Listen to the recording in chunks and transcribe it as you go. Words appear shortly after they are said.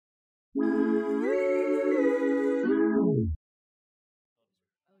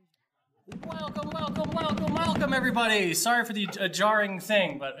Welcome, everybody. Sorry for the jarring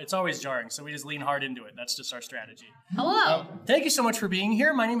thing, but it's always jarring, so we just lean hard into it. That's just our strategy. Hello. Thank you so much for being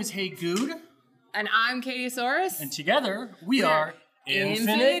here. My name is Hey Good. And I'm Katiosaurus. And together, we are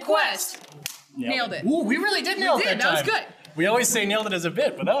Infinite Quest. Nailed it. Ooh, we really did nail it that time. That was good. We always say nailed it as a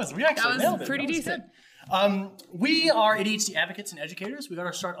bit, but we actually nailed it. Pretty decent. We are ADHD advocates and educators. We got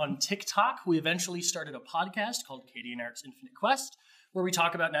our start on TikTok. We eventually started a podcast called Katie and Eric's Infinite Quest, where we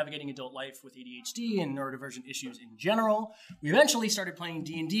talk about navigating adult life with ADHD and neurodivergent issues in general. We eventually started playing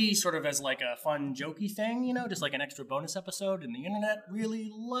D&D sort of as like a fun, jokey thing, you know, just like an extra bonus episode, and the internet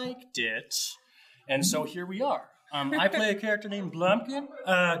really liked it. And so here we are. I play a character named Blumpkin.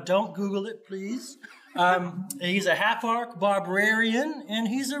 Don't Google it, please. He's a half-orc barbarian, and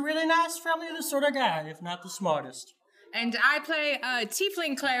he's a really nice, friendly sort of guy, if not the smartest. And I play a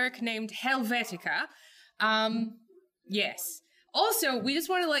tiefling cleric named Helvetica. Yes. Also, we just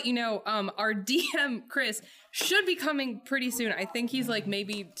want to let you know, our DM, Chris, should be coming pretty soon. I think he's, like,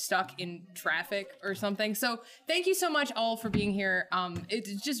 maybe stuck in traffic or something. So thank you so much all for being here.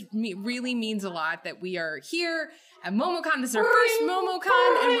 It just really means a lot that we are here at MomoCon. This is our first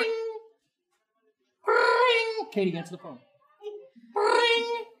MomoCon. And Katie, answer the phone.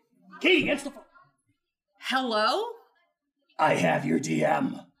 Katie, answer the phone. Hello? I have your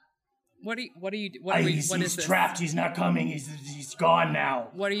DM. He's trapped. He's not coming. He's gone now.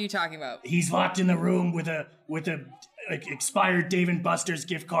 What are you talking about? He's locked in the room with a expired Dave & Buster's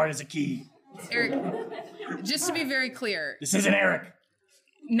gift card as a key. Eric, just to be very clear. This isn't Eric.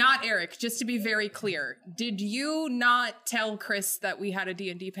 Not Eric, just to be very clear. Did you not tell Chris that we had a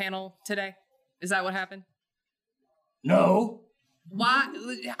D&D panel today? Is that what happened? No. Why,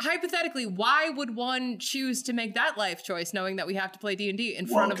 hypothetically, why would one choose to make that life choice knowing that we have to play D&D in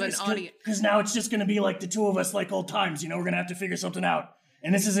front of an audience? Because now it's just going to be like the two of us like old times, you know? We're going to have to figure something out.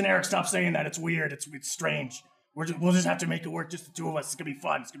 And this isn't Eric. Stop saying that. It's weird. It's strange. We'll just have to make it work, just the two of us. It's going to be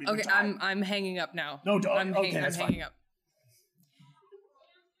fun. It's going to be okay, I'm hanging up now. No, don't. I'm hanging up.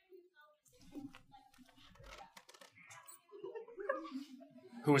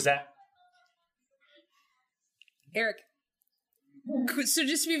 Who was that? Eric. So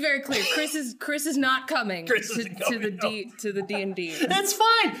just to be very clear, Chris is not coming to the D&D. That's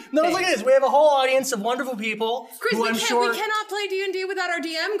fine. No, look at this. We have a whole audience of wonderful people. Chris, we cannot play D&D without our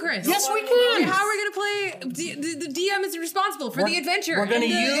DM, Chris. Yes, we can. How are we going to play? The DM is responsible for the adventure. We're going to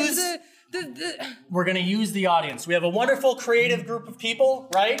use. We're going to use the audience. We have a wonderful creative group of people,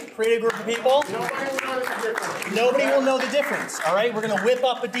 right? Creative group of people. Nobody will know the difference, all right? We're going to whip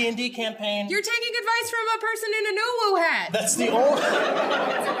up a D&D campaign. You're taking advice from a person in a no-woo hat.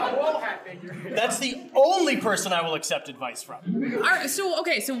 That's the only person I will accept advice from. All right, so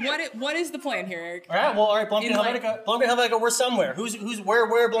what is the plan here, Eric? All right, Blumpkin Helvetica, we're somewhere.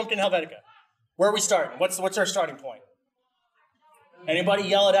 Where Blumpkin Helvetica? Where are we starting? What's our starting point? Anybody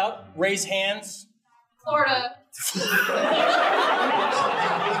yell it out? Raise hands. Florida.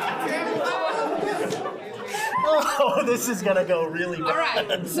 Oh, this is gonna go really bad. All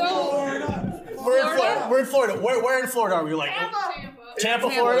right, so we're in Florida. Where in Florida are we? Like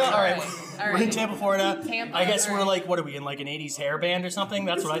Tampa, Florida. All right. We're in Tampa, Florida. I guess we're like, what are we in, like an '80s hair band or something?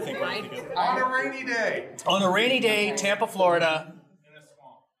 That's what I think we're gonna do. On a rainy day. On a rainy day, Tampa, Florida.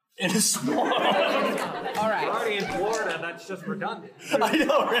 In a swamp. All right. We're already in Florida. That's just redundant. I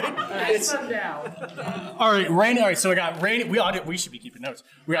know, right? It's down. All right, rainy. All right, so we got rainy. We should be keeping notes.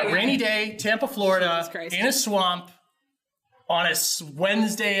 We got rainy day, Tampa, Florida, in a swamp, on a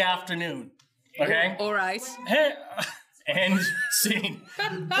Wednesday afternoon. Okay. All right. Hey, and scene.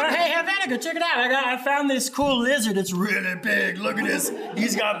 Hey, Helvetica, check it out. I found this cool lizard. It's really big. Look at this.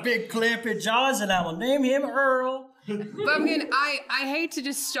 He's got big clampy jaws, and I will name him Earl. Bumpkin, I hate to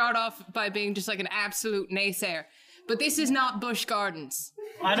just start off by being just like an absolute naysayer, but this is not Busch Gardens.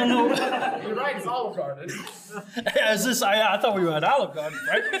 I don't know. You're right, it's Olive Garden. I thought we were at Olive Garden,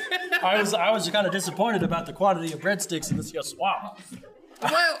 right? I was kind of disappointed about the quantity of breadsticks in this here swamp.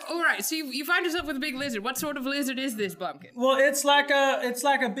 Well, all right. So you find yourself with a big lizard. What sort of lizard is this, Bumpkin? Well, it's like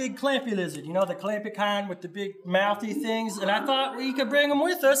a big clampy lizard. You know, the clampy kind with the big mouthy things. And I thought we could bring them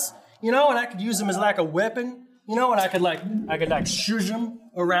with us. You know, and I could use them as like a weapon. You know, and I could shush them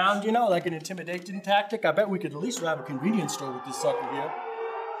around. You know, like an intimidation tactic. I bet we could at least rob a convenience store with this sucker here.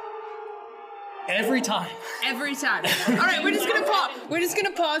 Every time. All right, we're just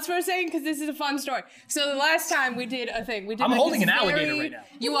gonna pause for a second because this is a fun story. So the last time we did a thing, I'm holding an alligator right now.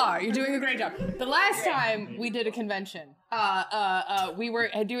 You are. You're doing a great job. The last time we did a convention, we were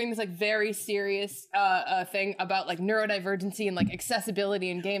doing this like very serious thing about like neurodivergency and like accessibility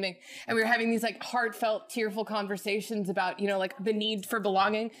in gaming, and we were having these like heartfelt, tearful conversations about like the need for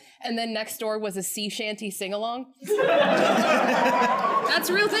belonging. And then next door was a sea shanty sing along. That's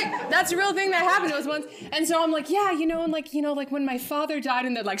a real thing. That's a real thing that happened to us once. And so I'm like, yeah, and like when my father died,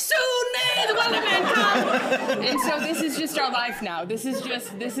 and they're like, soon may the Wonderman come. And so this is just our life now. This is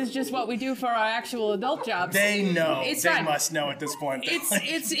just what we do for our actual adult jobs. They know. It's they fine. must know at this point.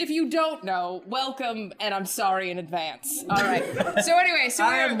 It's if you don't know, welcome, and I'm sorry in advance. All right. So anyway, so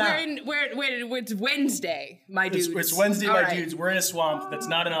it's Wednesday, my dudes. It's Wednesday, All my right. dudes. We're in a swamp that's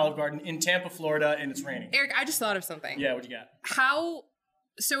not an Olive Garden in Tampa, Florida, and it's raining. Eric, I just thought of something. Yeah, what you got?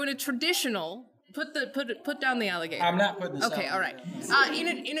 So in a traditional put down the alligator. I'm not putting this Okay, out. all right.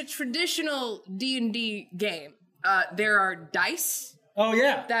 In a traditional D&D game, there are dice. Oh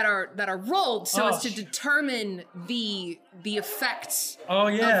yeah. That are rolled so as to shit. determine the effects Oh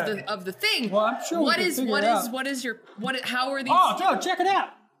yeah. of the thing. Well, I'm sure we can figure it out. How are these? Oh, Joe, check it out.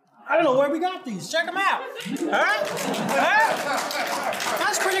 I don't know where we got these. Check them out.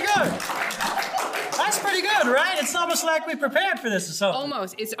 That's pretty good. That's pretty good, right? It's almost like we prepared for this or something.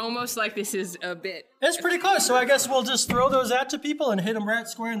 Almost. It's almost like this is a bit. It's pretty close, so I guess we'll just throw those out to people and hit them right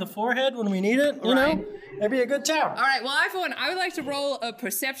square in the forehead when we need it, you know? It'd be a good time. All right. Well, for one, I would like to roll a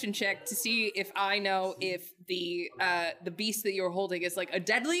perception check to see if I know if the beast that you're holding is like a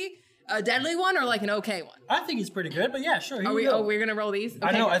deadly one or like an okay one. I think he's pretty good, but yeah, sure. Here Are you we? go. Oh, we're gonna roll these. Okay.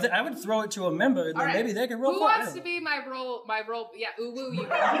 I know. I would throw it to a member, and then right. maybe they could roll Who for it. wants to be my roll? Yeah, ooh woo, you. What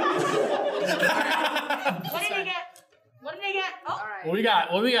did I get? What did I get? Oh, All right. What do we got?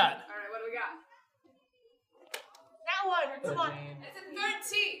 All right. What do we got? that one. It's one. It's a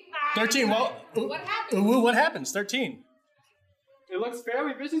 13. 13. Well, What happens? Ooh, what happens? 13. It looks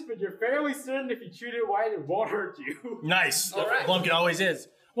fairly vicious, but you're fairly certain if you treat it right, it won't hurt you. Nice. All right. Blumpkin always is.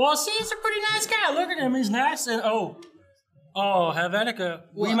 Well, see, he's a pretty nice guy. Look at him. He's nice. And Helvetica,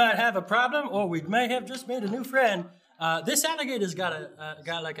 we might have a problem, or we may have just made a new friend. This alligator's got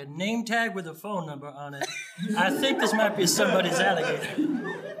like a name tag with a phone number on it. I think this might be somebody's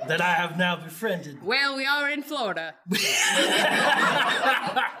alligator that I have now befriended. Well, we are in Florida.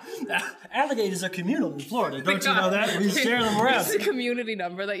 Alligators are communal in Florida. Don't you know that? We share them around. It's a community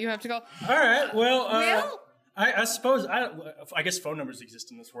number that you have to call. All right. Well, Well- I suppose I guess phone numbers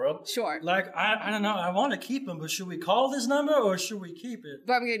exist in this world. Sure. Like I don't know. I want to keep them, but should we call this number or should we keep it?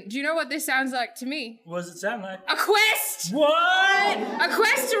 Bumpkin, do you know what this sounds like to me? What does it sound like? A quest! What? A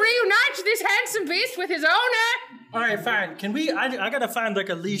quest to reunite this handsome beast with his owner! All right, fine. Can we? I gotta find like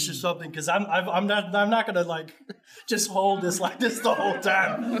a leash or something because I'm not gonna like just hold this like this the whole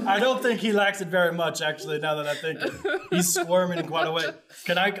time. I don't think he likes it very much actually. Now that I think it. He's squirming in quite a way.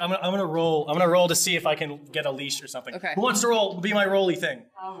 Can I? I'm gonna roll. I'm gonna roll to see if I can get a leash or something. Okay. Who wants to roll? Be my rolly thing.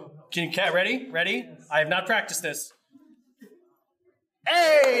 Can you cat ready? Ready? I have not practiced this.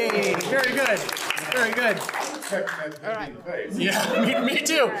 Hey! Very good. Very good. All right. Yeah, me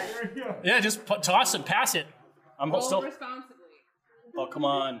too. Yeah, just toss it, pass it. I'm Roll still. responsibly. Oh, come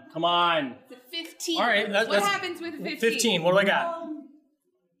on. Come on. It's a 15. All right, what that's- happens with a 15? 15. What do I got?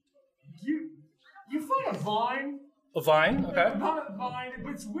 You find a vine, A vine? Okay. not a vine,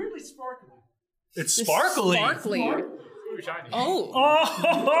 but it's weirdly sparkly. It's sparkly. Sparkly. Ooh, shiny. Oh.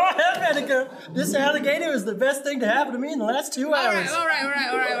 Oh, Helvetica. This alligator is the best thing to happen to me in the last 2 hours. All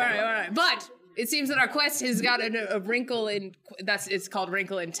right. But it seems that our quest has got a wrinkle in. It's called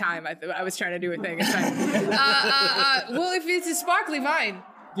wrinkle in time. I was trying to do a thing. It's fine. Well, if it's a sparkly vine.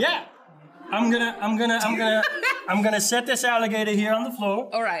 Yeah. I'm gonna set this alligator here on the floor.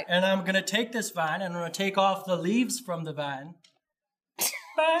 All right. And I'm gonna take this vine and I'm gonna take off the leaves from the vine.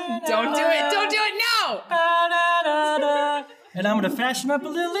 Don't do it. Don't do it now. And I'm gonna fashion up a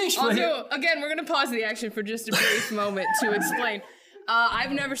little leash for you. Also, again, we're gonna pause the action for just a brief moment to explain.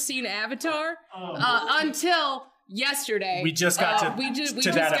 I've never seen Avatar until yesterday. We just got to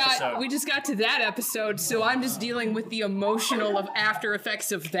that episode. We just got to that episode, so I'm just dealing with the emotional of after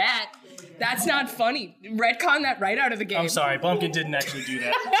effects of that. That's not funny. Retcon that right out of the game. I'm sorry, Bumpkin didn't actually do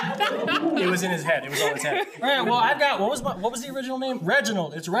that. It was in his head. It was on his head. All right. Well, I've got what was the original name?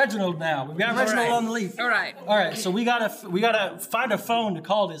 Reginald. It's Reginald now. We've got Reginald right. on the leaf. All right. All right. So we gotta find a phone to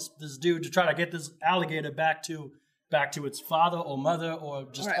call this dude to try to get this alligator back to its father or mother or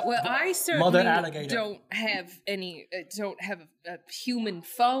just All right. Well, I mother certainly alligator. don't have a human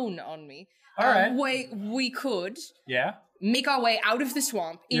phone on me. All right. We could. Yeah. make our way out of the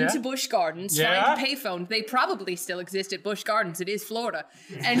swamp into Busch Gardens, find a payphone. They probably still exist at Busch Gardens. It is Florida.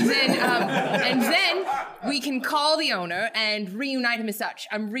 And then we can call the owner and reunite him as such.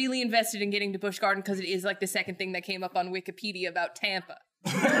 I'm really invested in getting to Busch Garden because it is like the second thing that came up on Wikipedia about Tampa.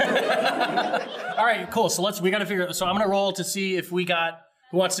 All right, cool. So we got to figure. So I'm gonna roll to see if we got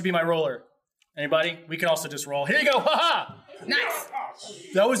who wants to be my roller. Anybody? We can also just roll. Here you go. Haha. Nice.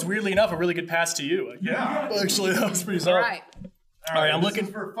 That was weirdly enough a really good pass to you. Yeah. Actually, that was pretty All solid. right. All right, I'm this looking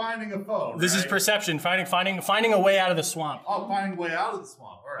is for finding a phone. This is right? perception. Finding a way out of the swamp. Oh, finding a way out of the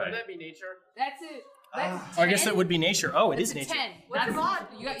swamp. All Would right. that be nature? That's it. That's I guess that would be nature. Oh, it is It's a nature. 10. What's your mod?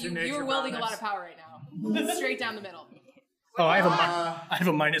 You're wielding a lot of power right now. Straight down the middle. Oh, I have a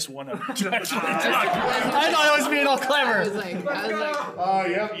 -1 on it. I thought I was being all I was clever. like,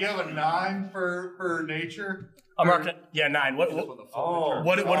 You have a 9 for nature. I'm marking it. Yeah, 9. What do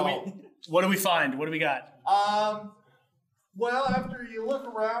we find? What do we got? Well, after you look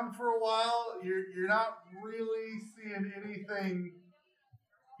around for a while, you're not really seeing anything.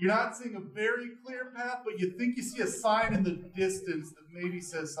 You're not seeing a very clear path, but you think you see a sign in the distance that maybe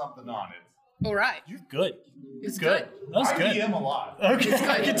says something on it. all right. You're good. It's Good. That was I good. DM a lot. Okay,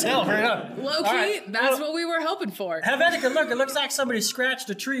 I can tell. Right on. Low key, All right. that's what we were hoping for. Helvetica, look, it looks like somebody scratched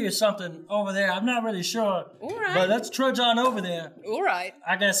a tree or something over there. I'm not really sure. All right. But let's trudge on over there. All right.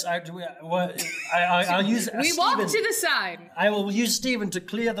 I guess I'll use We walk to the side. I will use Steven to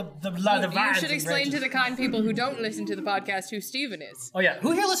clear the vines. You should and explain to branches. the kind people who don't listen to the podcast who Steven is. Oh yeah,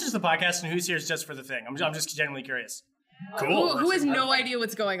 who here listens to the podcast and who's here is just for the thing? I'm just genuinely curious. Cool. Who has no idea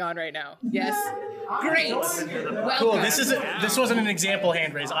what's going on right now? Yes? Great. Welcome. Cool. This wasn't an example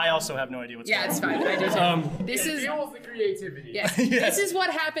hand raise. I also have no idea what's Yeah, going it's fine. I do too. This is Fuels the creativity. yes. This is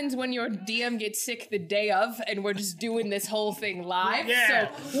what happens when your DM gets sick the day of, and we're just doing this whole thing live. Yeah.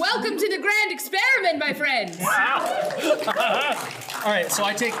 So, welcome to the grand experiment, my friends. All right, so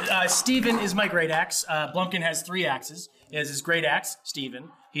I take Steven is my great axe. Blumpkin has 3 axes. He has his great axe, Steven.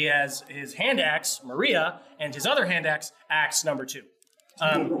 He has his hand axe, Maria, and his other hand axe, axe number 2.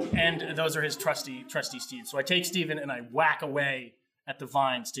 And those are his trusty steeds. So I take Steven and I whack away at the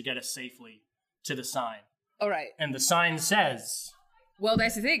vines to get us safely to the sign. All right. And the sign says, Well,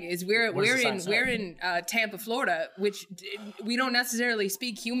 that's the thing is does the sign say? we're in Tampa, Florida, which we don't necessarily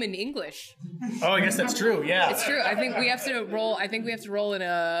speak human English. oh, I guess that's true. Yeah. It's true. I think we have to roll. I think we have to roll in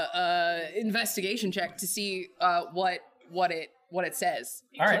a investigation check to see what it says.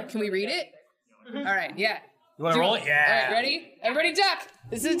 All right. Can we read it? All right. Yeah. You want to roll it? Yeah. All right. Ready? Everybody, duck.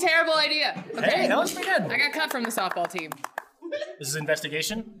 This is a terrible idea. Okay. Hey, that was pretty good. I got cut from the softball team. This is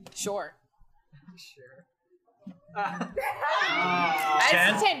investigation. Sure. 10?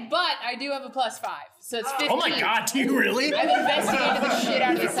 That's 10, but I do have a +5, so it's 15. Oh my God, do you really? I've investigated the shit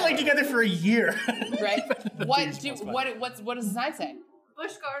out of this. We're playing together for a year. Right? What does the sign say?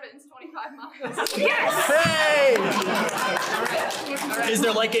 Busch Gardens, 25 miles. Hey! Is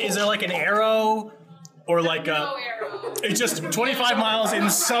there like an arrow or like a? No arrow. It's just 25 miles in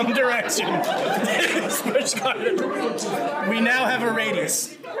some direction. We now have a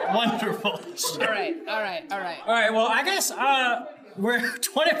radius. Wonderful. All right. All right. Well, I guess we're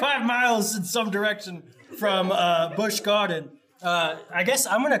 25 miles in some direction from Busch Garden. I guess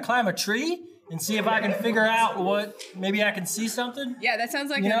I'm gonna climb a tree and see if I can figure out what. Maybe I can see something. Yeah, that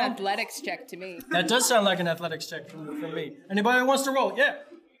sounds like You an know? athletics check to me. That does sound like an athletics check from me. Anybody who wants to roll? Yeah.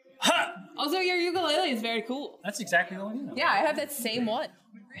 Ha! Also, your ukulele is very cool. That's exactly all I know. Yeah, I have that same one.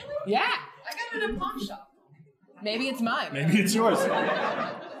 Really? Yeah. I got it at a pawn shop. Maybe it's mine. Maybe it's yours.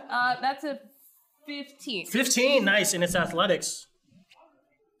 That's a 15. 15, nice, and it's athletics.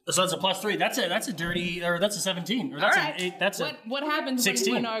 So that's a +3. That's a dirty, or that's a 17, or All that's right. an 8. That's what happens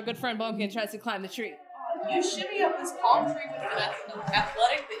 16. when our good friend Bumpkin tries to climb the tree? You shimmy up this palm tree with an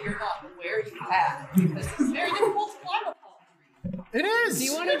athletic that you're not aware you have. Because it's very difficult to climb a palm tree. It is. Do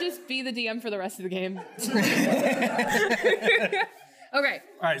you want to just be the DM for the rest of the game? Okay.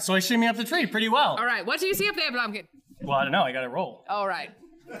 All right, so I shimmy up the tree pretty well. All right. What do you see up there, Bumpkin? Well, I don't know. I got to roll. All right.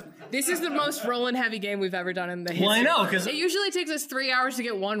 This is the most roll-in heavy game we've ever done in the history. Well, I know, because It usually takes us 3 hours to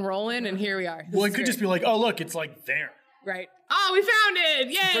get one roll in, and here we are. well, it could just be like, oh look, it's like there. Right. Oh, we found it!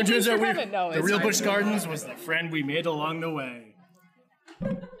 Yay! Turns Thanks for out coming. No, the it's real fine. Busch Gardens was the friend we made along the way.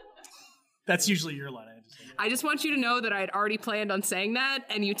 That's usually your line. I understand. I just want you to know that I had already planned on saying that,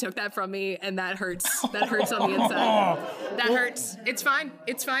 and you took that from me, and that hurts. That hurts on the inside. That hurts. It's fine.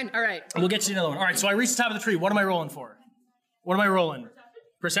 It's fine. All right. We'll get you another one. All right, so I reached the top of the tree. What am I rolling for? What am I rolling?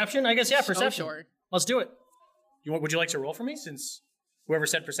 Perception? I guess, yeah, perception. sure. Let's do it. Would you like to roll for me, since whoever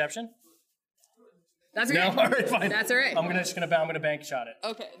said perception? That's okay. No? All right, fine. That's all right. I'm gonna bank shot it.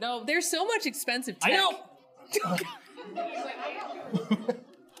 Okay. No, there's so much expensive tech. I know.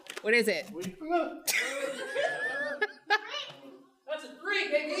 What is it? That's a 3,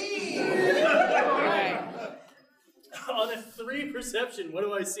 baby! Alright. On a 3 perception, what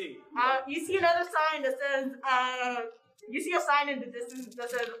do I see? You see another sign that says, you see a sign in the distance that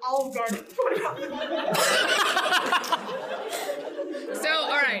says Olive Garden. So,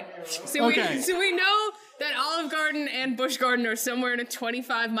 alright. So, Okay. we know that Olive Garden and Busch Garden are somewhere in a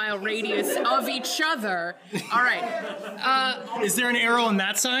 25-mile radius of each other. Alright. Is there an arrow on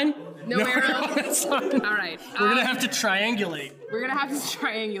that sign? No arrow? That's fine. Alright. We're gonna have to triangulate We're gonna have to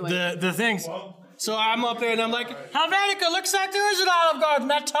triangulate. the things. So I'm up there and I'm like, Helvetica, looks like there is an Olive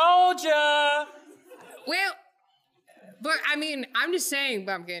Garden. I told ya. Well, but I mean, I'm just saying,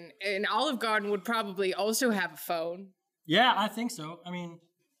 Bumpkin, an Olive Garden would probably also have a phone. Yeah, I think so. I mean,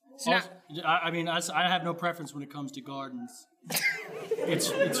 So now- I have no preference when it comes to gardens.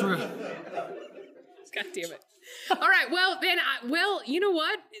 it's real. God damn it. All right, well, then, you know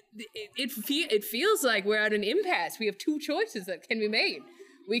what? It feels like we're at an impasse. We have two choices that can be made.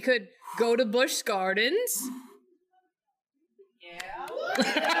 We could go to Busch Gardens.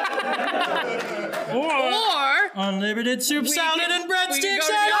 Or Unlimited soup, salad, can- and we can breadsticks go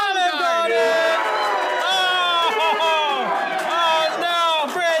to at the Olive Olive Garden. Garden. Oh no!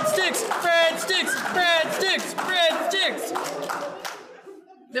 Breadsticks!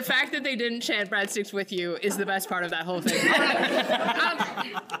 the fact that they didn't chant breadsticks with you is the best part of that whole thing. All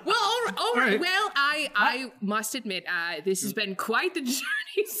right. All right. Well, I must admit, this has been quite the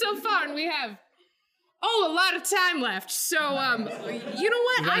journey so far, and we have a lot of time left. So, you know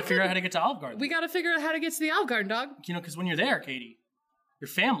what? We gotta figure out how to get to Olive Garden. We gotta figure out how to get to the Olive Garden, dog. You know, because when you're there, Katie, you're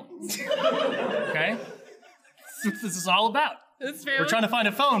family. Okay? That's what this is all about. That's fair. We're trying to find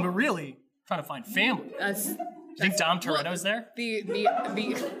a phone, but really trying to find family. That's You think Dom Toretto's there? the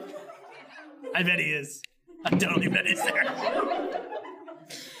I bet he is. I totally bet he's there.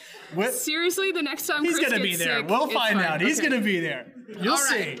 seriously, the next time He's Chris gonna be gets there. sick, We'll it's find fine. out. He's Okay. gonna be there. You'll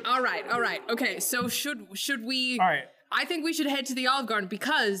see. All right. Okay, so should we? All right. I think we should head to the Olive Garden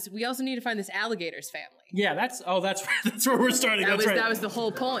because we also need to find this alligator's family. Yeah, that's where we're starting. That That's was the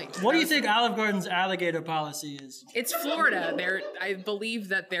whole point. What do you think Olive Garden's alligator policy is? It's Florida. I believe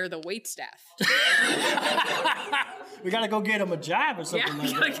that they're the wait staff. We gotta go get him a job or something Yeah, we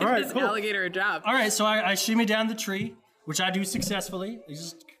like gotta that. get All right, this cool. alligator a job. All right, so I shimmy down the tree, which I do successfully. I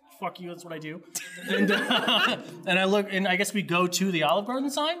just fuck you. That's what I do. And and I look, and I guess we go to the Olive Garden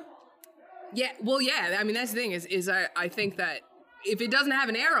sign. Yeah. Well, yeah. I mean, that's the thing is I think that if it doesn't have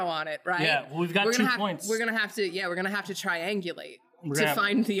an arrow on it, right? Yeah, well, we've got we're gonna 2 have- points. We're gonna have to triangulate We're to gonna have-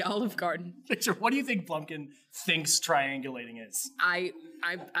 find the Olive Garden. Victor, what do you think Blumpkin thinks triangulating is? I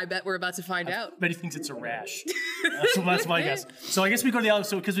bet we're about to find out. I bet he thinks it's a rash. That's my guess. So I guess we go to the Olive.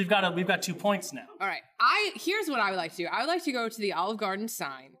 So because we've got 2 points now. All right. Here's what I would like to do. I would like to go to the Olive Garden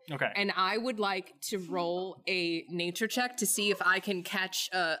sign. Okay. And I would like to roll a nature check to see if I can catch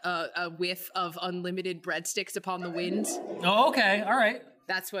a whiff of unlimited breadsticks upon the wind. Oh, okay. All right.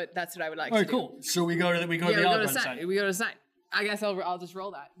 That's what I would like All to right. do. Cool. So we go to the Yeah, Olive we go to Garden sign. sign. We go to sign. I guess I'll just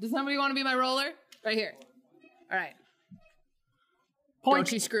roll that. Does somebody want to be my roller? Right here. All right. Point.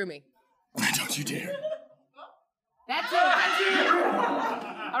 Don't you screw me. Don't you dare. That's it.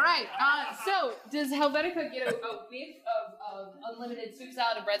 All right. So, does Helvetica get a whiff of unlimited soup,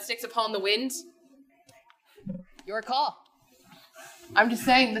 salad, and breadsticks upon the wind? Your call. I'm just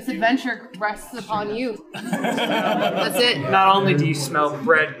saying, this adventure rests upon you. That's it. Not only do you smell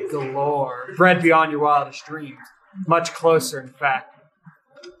bread galore, bread beyond your wildest dreams, much closer, in fact,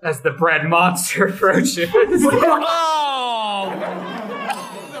 as the bread monster approaches. Oh!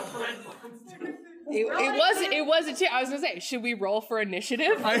 It was a I was gonna say, should we roll for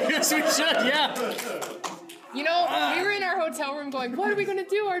initiative? I guess we should. Yeah. You know, we were in our hotel room going, what are we gonna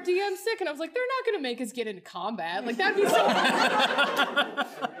do? Our DM's sick. And I was like, they're not gonna make us get into combat. Like, that'd be so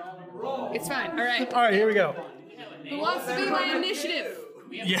It's fine. All right. All right. Here we go. Who wants to be my initiative?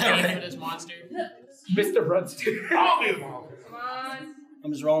 Yeah. Right. This monster. Mr. Brunster. Come on.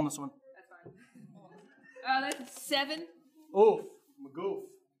 I'm just rolling this one. That's a 7. Oh, Magoof.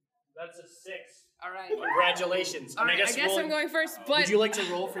 That's a 6. All right. Congratulations. All right, I guess I'm going first, but Would you like to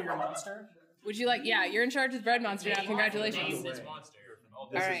roll for your monster? yeah, you're in charge of Bread Monster now. Congratulations. This monster. All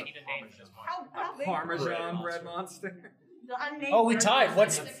right. How big? Parmesan bread monster. The unnamed Oh, we bird. tied.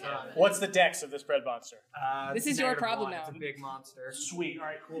 What's the dex of this bread monster? This is your problem -1. now. It's a big monster. Sweet. All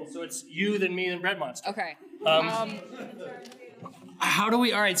right, cool. So it's you, then me, then bread monster. Okay. How do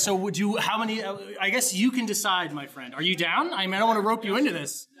we? All right. So would you? How many? I guess you can decide, my friend. Are you down? I mean, I don't want to rope you into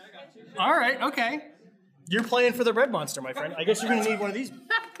this. All right. Okay. You're playing for the bread monster, my friend. I guess you're gonna need one of these.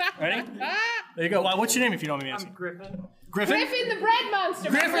 Ready? There you go. What's your name, if you don't mind me asking? Griffin. Griffin? Griffin the bread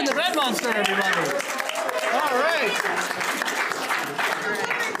monster. my Griffin the friend. bread monster, everybody. All right.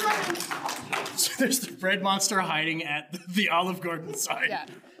 So there's the bread monster hiding at the Olive Garden side. Yeah.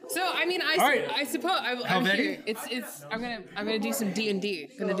 So I mean, right. I suppose I'm Helvetii? here. I'm gonna do some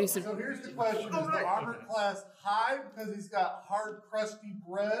D&D. Gonna do some. So here's the question: is the armor class high because he's got hard, crusty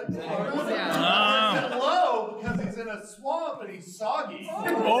bread? Yeah. Is it low because he's in a swamp and he's soggy? What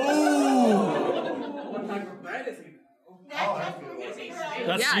type of bread is he?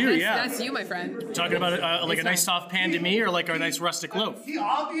 That's you, That's you, my friend. Talking about like a nice soft pan to me or like a nice rustic loaf? He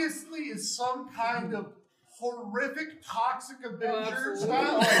obviously is some kind of horrific toxic Avenger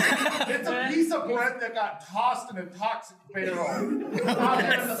style. Like, it's a piece of bread that got tossed in a toxic barrel out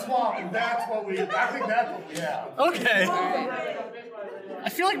there in the swamp, and I think that's what we have. Okay. I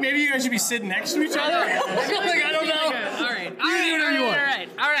feel like maybe you guys should be sitting next to each other. I feel like, I don't know. All right.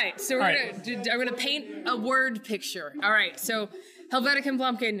 All right. So I'm gonna paint a word picture. All right. So Helvetica and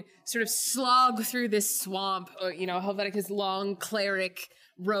Blumpkin sort of slog through this swamp. Helvetica's long cleric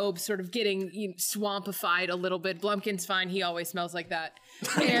robe sort of getting swampified a little bit. Blumpkin's fine. He always smells like that.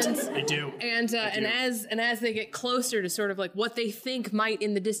 And I do. And as they get closer to sort of like what they think might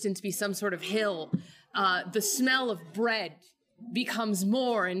in the distance be some sort of hill, the smell of bread becomes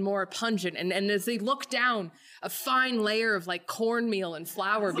more and more pungent, and as they look down, a fine layer of like cornmeal and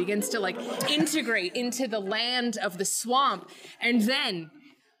flour begins to like integrate into the land of the swamp, and then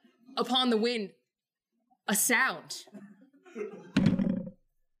upon the wind, a sound.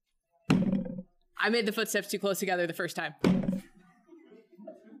 I made the footsteps too close together the first time.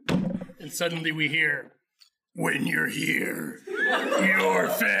 And suddenly we hear, "When you're here, your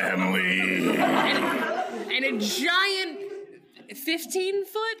family." And a giant 15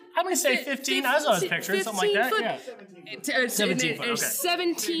 foot? I'm going to say 15. That's what I was picturing, something like that. Yeah. 17 foot, okay.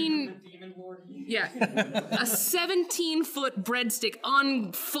 17. Yeah. A 17-foot breadstick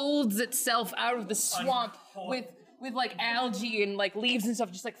unfolds itself out of the swamp with like algae and like leaves and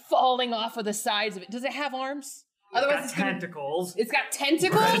stuff just like falling off of the sides of it. Does it have arms? Otherwise, it's tentacles. It's got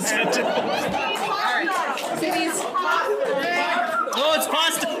tentacles? All right. So these... Oh, it's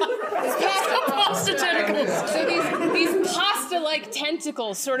pasta. It's pasta tentacles. So these pasta-like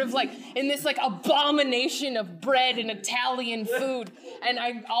tentacles, sort of like in this like abomination of bread and Italian food. And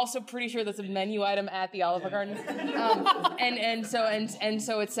I'm also pretty sure that's a menu item at the Olive Garden. And so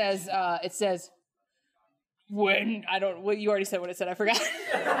it says when you already said what it said. I forgot.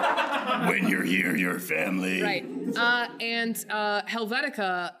 When you're here, your family. Right. And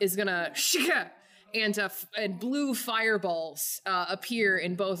Helvetica is gonna and blue fireballs appear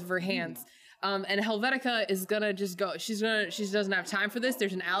in both of her hands. And Helvetica is gonna just go. She doesn't have time for this.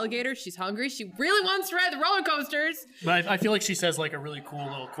 There's an alligator. She's hungry. She really wants to ride the roller coasters. But I feel like she says like a really cool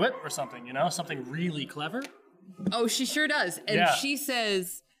little quip or something, something really clever. Oh, she sure does. And she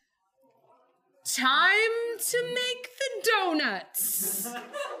says, "Time to make the donuts."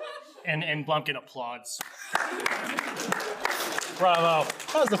 And Blumpkin applauds. Bravo.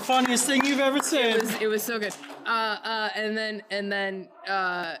 That was the funniest thing you've ever said. It was so good. And then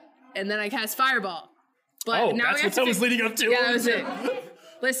I cast Fireball. But now that's what that was leading up to. Yeah, that was it.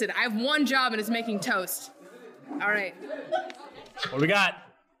 Listen, I have one job and it's making toast. All right. What do we got?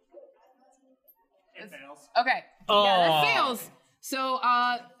 It fails. Okay. Oh. Yeah, that fails. So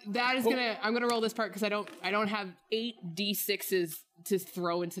that is I'm gonna roll this part because I don't have 8 D6s to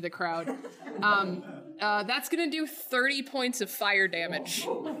throw into the crowd. That's gonna do 30 points of fire damage.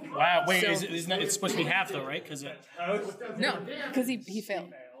 Wow, wait, it's supposed to be half though, right? No, because he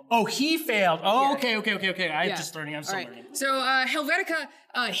failed. Oh, he failed. Oh, okay. I'm just learning. I'm still learning. So Helvetica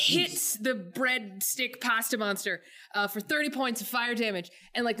hits the breadstick pasta monster for 30 points of fire damage,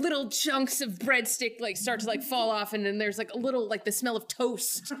 and like little chunks of breadstick like start to like fall off, and then there's like a little like the smell of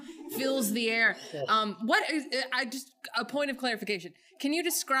toast fills the air. What is a point of clarification? Can you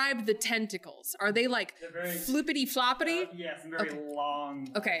describe the tentacles? Are they like flippity floppity? Yes, very long.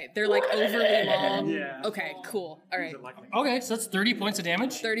 Okay, they're like overly long. Yeah. Okay, cool. All right. Okay, so that's 30 points of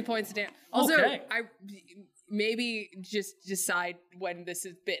damage. 30 points of damage. Also, Okay. I maybe just decide when this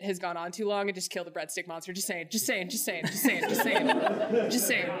bit has gone on too long and just kill the breadstick monster. Just saying. Just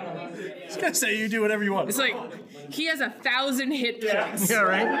gonna say you do whatever you want. It's like he has 1,000 hit points. Yeah,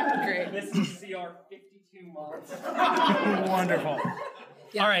 right? Great. This is CR 52 months. Wonderful.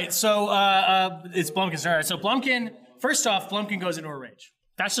 All right, so it's Blumpkin's turn. All right, so first off, Blumpkin goes into a rage.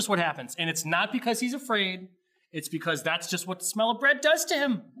 That's just what happens. And it's not because he's afraid. It's because that's just what the smell of bread does to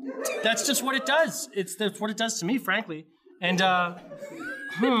him. That's just what it does. That's what it does to me, frankly. And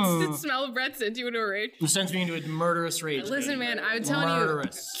The smell of bread sent you into a rage. it sends me into a murderous rage. Listen, man, I'm telling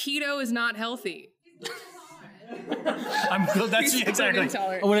Murderous. you, keto is not healthy. I'm that's He's exactly. gluten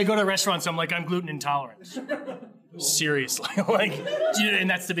intolerant. When I go to restaurants, I'm like, I'm gluten intolerant. Seriously, like, and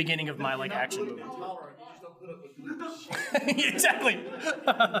that's the beginning of my like action movie. Exactly.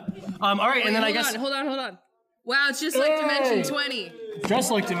 All right, and then I guess Hold on. Wow, it's just like Dimension 20.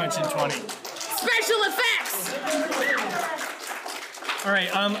 just like Dimension 20. Special effects! All right.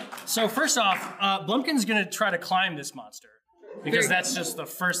 So first off, Blumpkin's gonna try to climb this monster because that's just the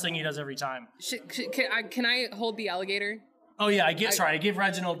first thing he does every time. Can I hold the alligator? Oh yeah, I give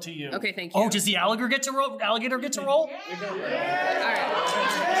Reginald to you. Okay, thank you. Oh, does the alligator get to roll? Alligator get to roll? Alright.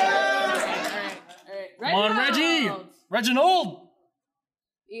 Come on, Reggie. Reginald.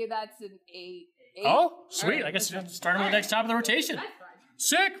 Yeah, that's an 8. Oh, sweet. Alright, I guess start him at the next top of the rotation.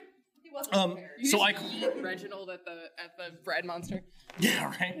 Sick. So I eat Reginald at the bread monster. yeah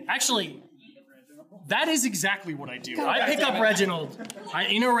right. Actually, that is exactly what I do. I pick up Reginald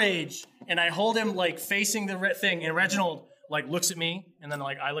in a rage and I hold him like facing the thing, and Reginald like looks at me, and then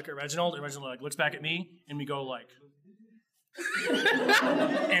like I look at Reginald, and Reginald like looks back at me, and we go like.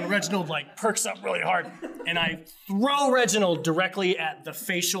 And Reginald like perks up really hard, and I throw Reginald directly at the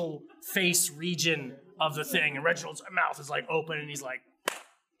facial face region of the thing, and Reginald's mouth is like open, and he's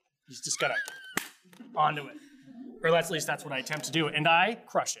just gonna onto it, or at least that's what I attempt to do, and I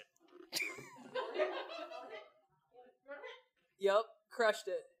crush it. Yup, crushed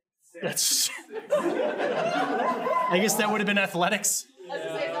it. That's. I guess that would have been athletics.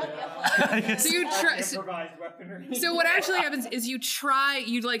 I guess. So you try. So what actually happens is you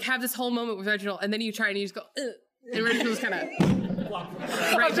like have this whole moment with Reginald, and then you try and you just go, ugh, and Reginald's kind of right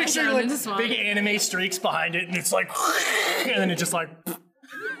I'm back picturing down like into swamp. big anime streaks behind it, and it's like, and then it just like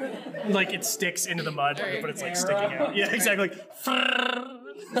it sticks into the mud, but it's like sticking out. Yeah, exactly.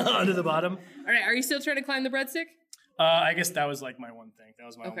 Onto the bottom. All right, are you still trying to climb the breadstick? I guess that was like my one thing. That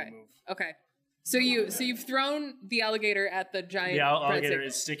was my only move. Okay. So you've thrown the alligator at the giant. The alligator breadstick.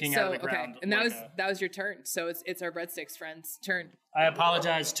 is sticking out of the ground. Okay, and that was your turn. So it's our breadsticks friend's turn. I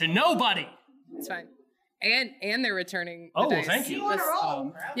apologize to nobody. It's fine. And they're returning. The Oh, dice. thank you.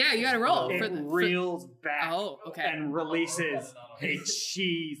 Yeah, you got to roll. It reels back Oh, okay. and releases a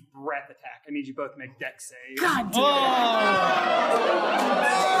cheese breath attack. I need you both to make dex saves. God damn. Oh!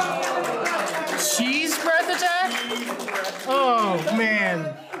 Cheese breath attack? Oh man.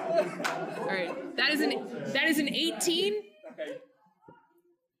 All right, that is an 18.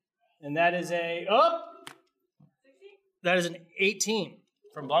 And that is an 18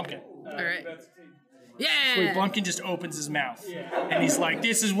 from Blumpkin. All right. Wait, Yeah. Blumpkin just opens his mouth, and he's like,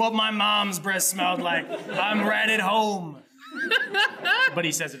 "This is what my mom's breast smelled like. I'm right at home." But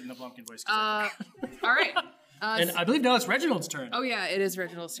he says it in the Blumpkin voice. All right. And I believe now it's Reginald's turn. Oh yeah, it is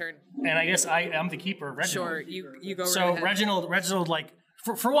Reginald's turn. And I guess I'm the keeper of Reginald. Sure, you go. So right ahead. Reginald like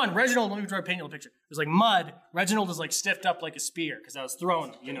for one, Reginald, let me try to paint you a picture. It was like mud. Reginald is like stiffed up like a spear because I was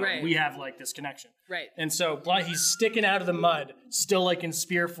throwing him. You know, Right. we have like this connection. Right. And so he's sticking out of the mud, still like in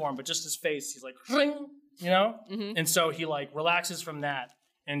spear form, but just his face, he's like, "Ring," you know? Mm-hmm. And so he like relaxes from that.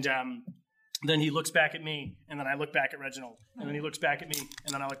 And then he looks back at me, and then I look back at Reginald. And then he looks back at me,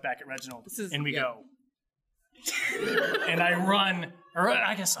 and then I look back at Reginald. And we go. And I run, or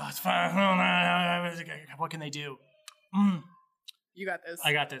I guess, it's fine. What can they do? You got this.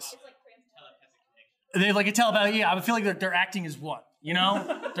 I got this. They have like a telepathy. Yeah, I feel like they're acting as one. You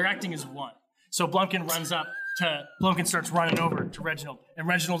know, they're acting as one. So Blumpkin starts running over to Reginald, and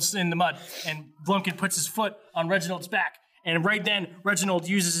Reginald's in the mud, and Blumpkin puts his foot on Reginald's back, and right then Reginald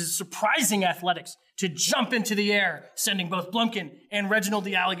uses his surprising athletics to jump into the air, sending both Blumpkin and Reginald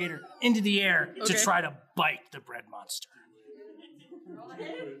the alligator into the air to try to bite the bread monster.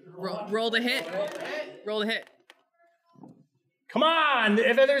 Roll the hit. Roll the hit. Come on!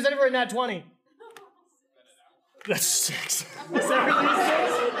 If there's ever a nat 20. That's 6.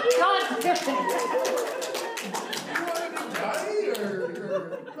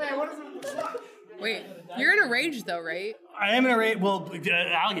 Wait, you're in a rage though, right? I am in a rate. Well, the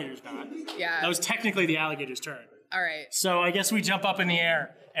alligator's not. Yeah. That was technically the alligator's turn. All right. So I guess we jump up in the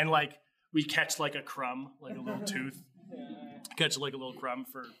air and like we catch like a crumb, like a little tooth. Catch like a little crumb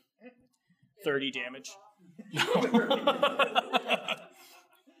for 30 damage.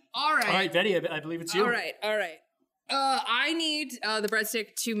 All right. All right, Betty, I believe it's you. All right. I need the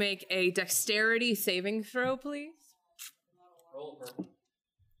breadstick to make a dexterity saving throw, please.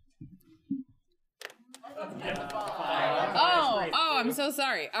 Oh, I'm so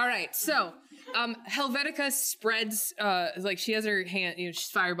sorry. All right, so Helvetica spreads like she has her hand,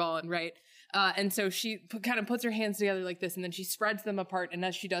 she's fireballing, right? And so she kind of puts her hands together like this, and then she spreads them apart. And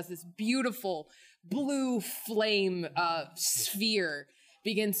as she does, this beautiful blue flame sphere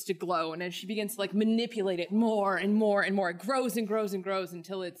begins to glow. And as she begins to like manipulate it more and more and more, it grows and grows and grows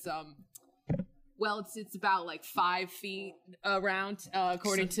until it's it's about like 5 feet around,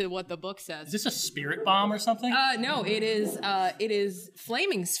 according to what the book says. Is this a spirit bomb or something? No, it is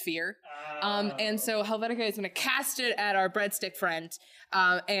flaming sphere. And so Helvetica is going to cast it at our breadstick friend,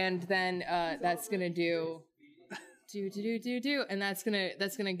 and then that's going to do, and that's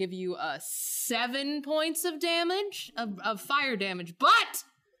gonna give you 7 points of damage of fire damage. But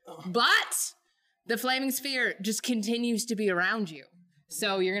the flaming sphere just continues to be around you.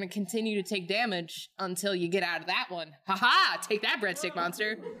 So you're gonna continue to take damage until you get out of that one. Haha! Take that, breadstick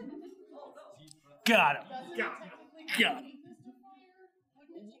monster. Got him.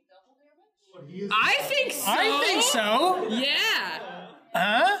 I think so. Yeah.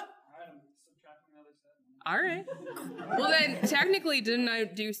 Huh? All right. Well then, technically, didn't I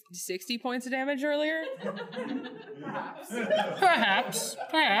do 60 points of damage earlier? Perhaps.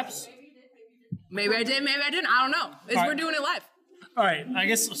 Maybe I did. Maybe I didn't. I don't know. We're doing it live. All right. I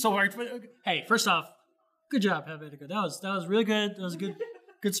guess so. Hey, first off, good job, Helvetica. That was really good. That was a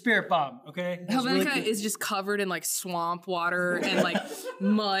good spirit bomb. Okay. Helvetica is just covered in like swamp water and like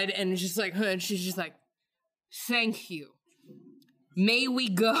mud, and just like, and she's just like, "Thank you. May we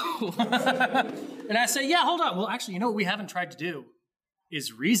go?" And I say, "Yeah, hold on. Well, actually, you know what we haven't tried to do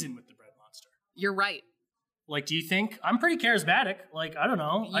is reason with the bread monster. You're right. Like, do you think I'm pretty charismatic? Like, I don't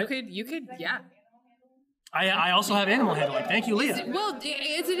know. You could, yeah. I also have animal handling. Thank you, Leah.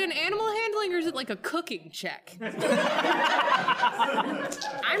 Is it an animal handling or is it like a cooking check? I'm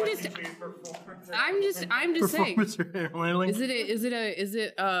just saying. Performance or animal handling? Is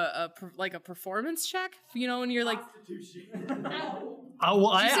it like a performance check? You know, when you're like. Oh,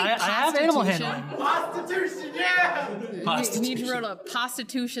 well, I have animal handling. Prostitution, yeah. You need to roll a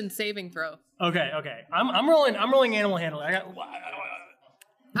prostitution saving throw. Okay. I'm rolling animal handling.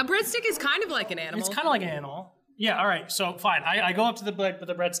 A breadstick is kind of like an animal. It's kind of like an animal. Yeah. All right. So fine. I go up to the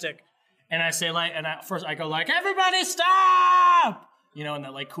breadstick, and I say first I go like, "Everybody stop!" You know, in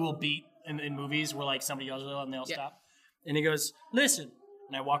that like cool beat in movies where like somebody yells and they'll stop. And he goes, "Listen."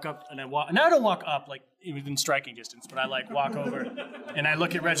 And I walk up and I don't walk up like within striking distance, but I like walk over and I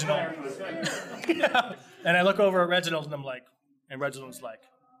look at Reginald. And I look over at Reginald and I'm like, and Reginald's like,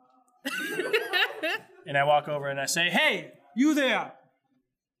 and I walk over and I say, "Hey, you there,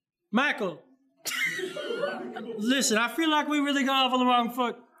 Michael. Listen, I feel like we really got off on the wrong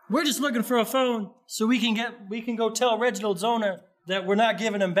foot. We're just looking for a phone so we can go tell Reginald's owner that we're not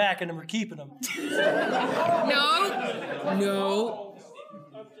giving him back and we're keeping him." No.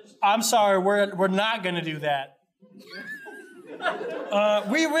 I'm sorry, we're not gonna do that.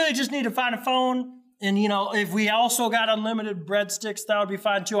 We really just need to find a phone, and you know, if we also got unlimited breadsticks, that would be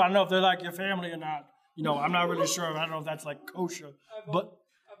fine too. I don't know if they're like your family or not. You know, I'm not really sure. I don't know if that's like kosher. But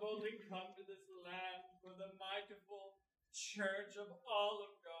I've only come to this land for the mightiful Church of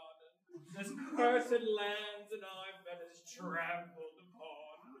Olive Garden. This cursed lands and I've been as trampled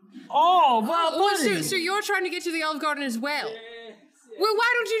upon. oh, well, buddy. So you're trying to get to the Olive Garden as well? Yes. Well,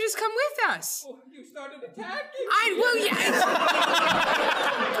 why don't you just come with us? Oh, you started attacking.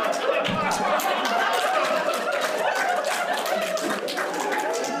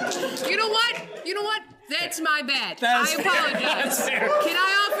 You know what? That's my bad. That's I apologize. That's fair. Can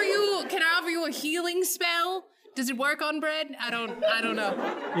I offer you a healing spell? Does it work on bread? I don't know.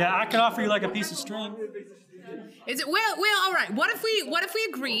 Yeah, I can offer you like a piece of string. Is it well? All right. What if we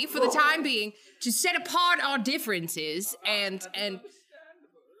agree for the time being to set apart our differences and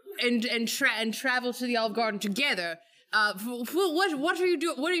travel to the Olive Garden together? What are you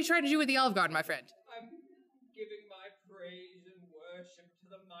doing? What are you trying to do with the Olive Garden, my friend? I'm giving my praise and worship to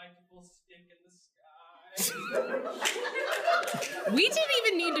the mightiful stick in the sky. We didn't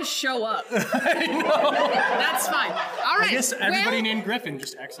even need to show up. That's fine. All right. I guess everybody named Griffin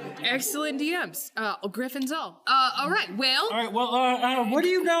just excellent. Excellent DMs. Griffin's all. All right. Well. All right. Well, what do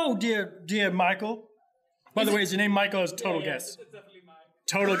you know, dear Michael? By the way, is your name Michael? Is total guess. It's definitely mine.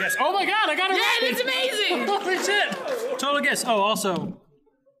 Total guess. Oh my God, I got it right. Yeah, that's amazing. Holy shit. Total guess. Oh, also,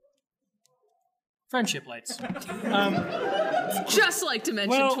 friendship lights. Just like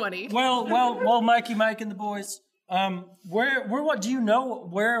Dimension 20. Well, Mikey, Mike, and the boys. What do you know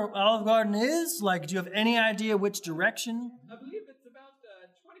where Olive Garden is? Like, do you have any idea which direction? I believe it's about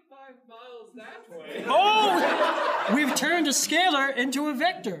 25 miles that way. Oh, we've turned a scalar into a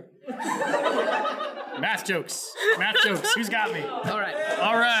vector. Math jokes. Who's got me? All right.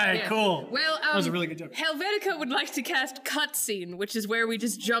 All right, Yeah. cool. Well, that was a really good joke. Helvetica would like to cast Cutscene, which is where we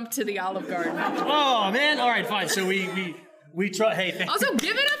just jump to the Olive Garden. Oh man! All right, fine. So we try. Hey, thank Also,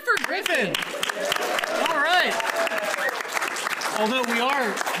 give it up for Griffin. All right. Although we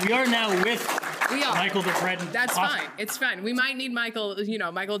are now with We are. Michael the bread. And That's pasta. fine. It's fine. We might need Michael.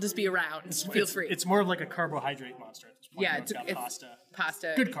 Michael just be around. Feel free. It's more of like a carbohydrate monster at this point. Yeah, You know, got it's pasta.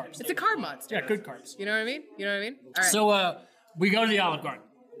 pasta. Good carbs. It's a carb monster. Yeah, good carbs. You know what I mean? All right. So we go to the Olive Garden.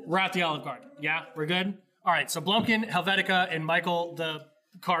 We're at the Olive Garden. Yeah, we're good. All right. So Blumpkin, Helvetica, and Michael the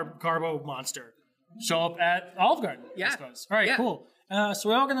carbo monster show up at Olive Garden. I Yeah. suppose. All right. Yeah. Cool. So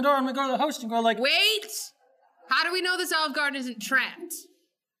we walk in the door. I'm gonna go to the host and go like, Wait! How do we know this Olive Garden isn't trapped?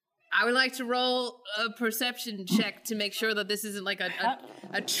 I would like to roll a perception check to make sure that this isn't like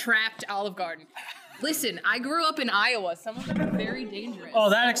a trapped Olive Garden. Listen, I grew up in Iowa. Some of them are very dangerous. Oh,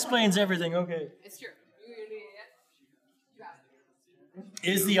 that explains everything. Okay. It's true.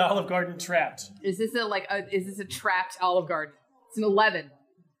 Is the Olive Garden trapped? Is this a trapped Olive Garden? It's an 11.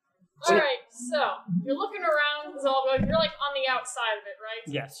 Alright, so you're looking around this Olive Garden, you're like on the outside of it, right?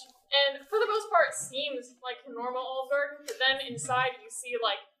 Yes. And for the most part it seems like a normal Olive Garden, but then inside you see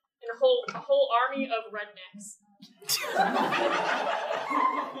like a whole army of rednecks.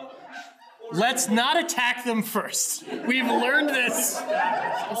 Let's not attack them first. We've learned this.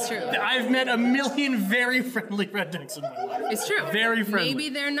 It's true. I've met a million very friendly rednecks in my life. It's true. Very friendly. Maybe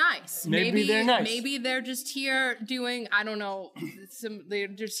they're nice. Maybe they're nice. Maybe they're just here doing, I don't know, they're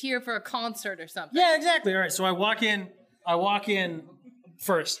just here for a concert or something. Yeah, exactly. All right. So I walk in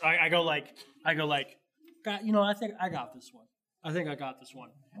first. I go like, God, I think I got this one.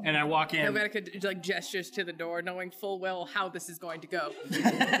 And I walk in. Helvetica like gestures to the door, knowing full well how this is going to go.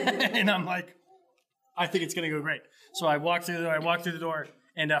 And I'm like, I think it's gonna go great. So I walk through the door,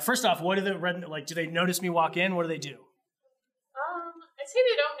 and first off, what do the red do they notice me walk in? What do they do? I'd say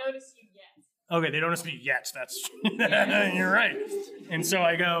they don't notice you yet. Okay, they don't notice me yet. That's you're right. And so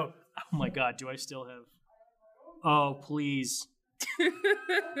I go, oh my God, do I still have? Oh please.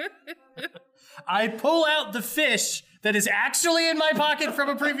 I pull out the fish that is actually in my pocket from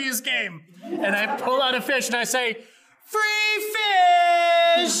a previous game, and I pull out a fish and I say,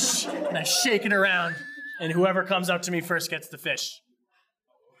 "Free fish!" And I shake it around, and whoever comes up to me first gets the fish.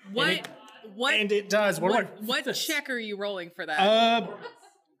 What And it does. what check are you rolling for that?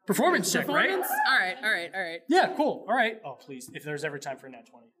 Performance check, right? Performance? All right. Yeah, cool. All right. Oh, please, if there's ever time for a nat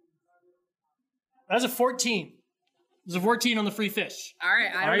 20. That's a 14. There's a 14 on the free fish. All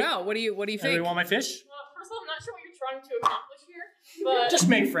right, I don't know. What do you think? Anybody want my fish? Well, first of all, I'm not sure what you're trying to accomplish here, but Just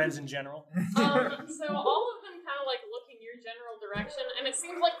make friends in general. so all of them kind of like look in your general direction, and it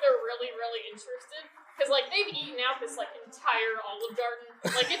seems like they're really, really interested because like they've eaten out this like entire Olive Garden,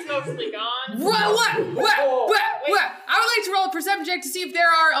 like it's mostly gone. What? I would like to roll a perception check to see if there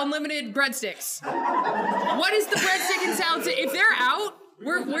are unlimited breadsticks. What is the breadstick and salad? If they're out,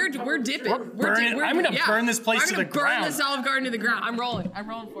 we're dipping. I'm gonna burn this place to the ground. I'm gonna burn this Olive Garden to the ground. I'm rolling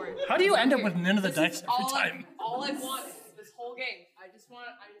for it. How do you end up with none of the dice every time? All I want this whole game. I just want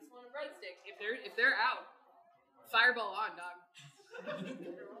a breadstick. If they're out, fireball on, dog.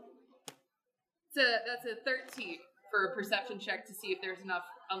 That's a 13 for a perception check to see if there's enough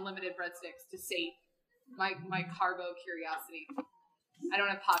unlimited breadsticks to sate my carbo curiosity. I don't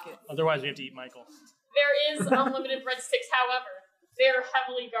have pockets. Otherwise, we have to eat Michael. There is unlimited breadsticks, however, they're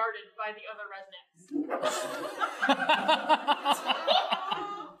heavily guarded by the other rednecks.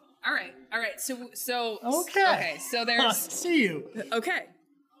 All right. So Okay. So there's See you. okay.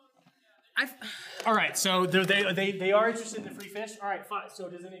 All right. So they are interested in the free fish. All right. Fine. So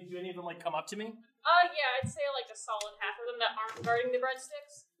do any of them like come up to me? Yeah, I'd say like a solid half of them that aren't guarding the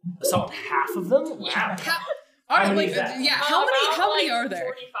breadsticks. So half of them? Wow. All right, many is that? yeah. How many Like are there?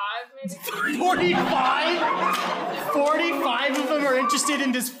 45, maybe. 45? 45 of them are interested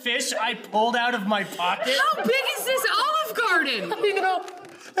in this fish I pulled out of my pocket? How big is this Olive Garden?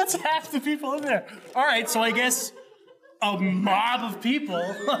 That's half the people in there. All right, so I guess a mob of people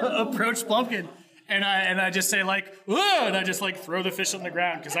approach Blumpkin, and I just say like, "Whoa!" and I just like throw the fish on the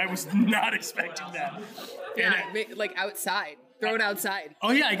ground because I was not expecting that. Yeah, like outside. Throw it outside.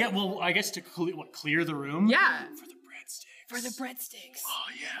 Oh yeah, I guess to clear the room. Yeah. For the breadsticks. Oh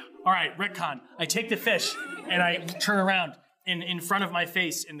yeah. All right, retcon. I take the fish and I turn around, and in front of my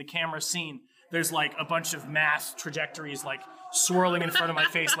face in the camera scene, there's like a bunch of math trajectories like swirling in front of my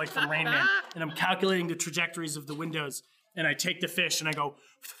face like from Rain Man, and I'm calculating the trajectories of the windows, and I take the fish and I go,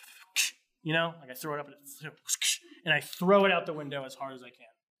 like I throw it up and I throw it out the window as hard as I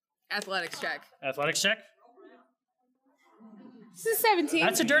can. Athletics check. Athletics check. This is 17.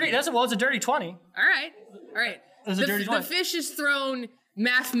 It's a dirty 20. All right. That's a dirty 20. The fish is thrown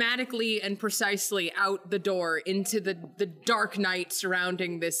mathematically and precisely out the door into the dark night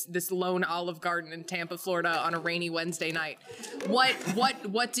surrounding this lone Olive Garden in Tampa, Florida on a rainy Wednesday night.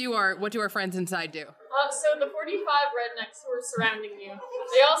 What do our friends inside do? So the 45 rednecks who are surrounding you,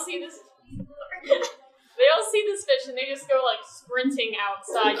 they all see this. They all see this fish and they just go like sprinting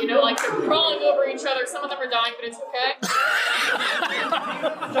outside. You know, like they're crawling over each other. Some of them are dying, but it's okay.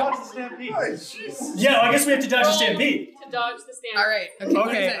 Dodge the stampede. Yeah, I guess we have to dodge a stampede. To dodge the stampede. All right. Okay,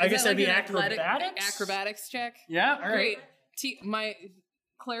 what is that? I Is guess that that'd be like an acrobatics? acrobatics check. Yeah, all right. Great. My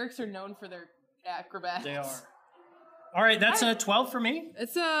clerics are known for their acrobatics. They are. All right, that's a 12 for me.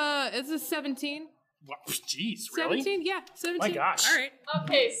 It's a 17. What? Jeez, really? 17, yeah, 17. My gosh. All right.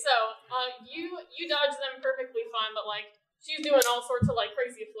 Okay, so you dodge them perfectly fine, but like she's doing all sorts of like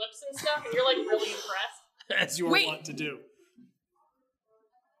crazy flips and stuff, and you're like really impressed. As you Wait. want to do.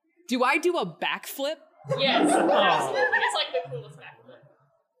 Do I do a backflip? Yes, absolutely. It's like the coolest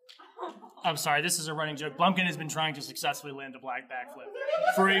backflip. I'm sorry, this is a running joke. Blumpkin has been trying to successfully land a black backflip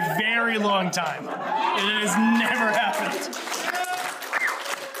for a very long time. It has never happened.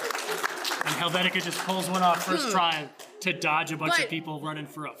 And Helvetica just pulls one off first try to dodge a bunch of people running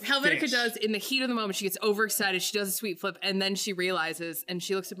for a Helvetica fish. does, in the heat of the moment, she gets overexcited, she does a sweet flip, and then she realizes, and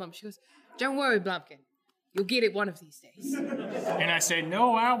she looks at Blumpkin, she goes, "Don't worry, Blumpkin. You'll get it one of these days." And I say,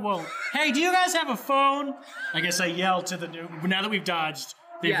 "No, I won't." Hey, do you guys have a phone? I guess I yell to the new. Now that we've dodged,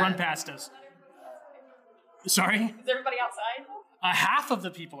 they've run past us. Sorry? Is everybody outside? Half of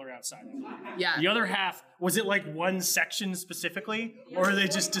the people are outside. Yeah. The other half, was it like one section specifically? Or are they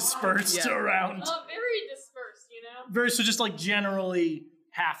just dispersed around? Very dispersed, you know? Very, so just like generally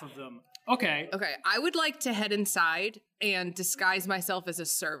half of them. Okay. Okay, I would like to head inside and disguise myself as a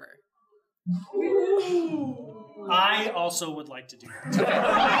server. I also would like to do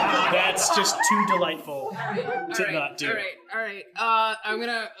that. That's just too delightful to not do. All right. I'm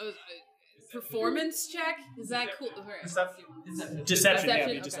gonna performance check. Is that cool? Right. Deception, yeah,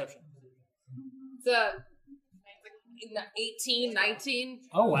 Okay. deception. It's a 18, 19.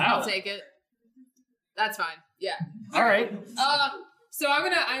 Oh, wow. I'll take it. That's fine. Yeah. All right. So I'm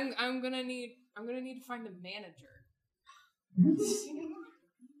gonna need to find a manager.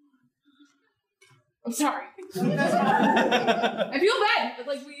 I'm sorry. I feel bad.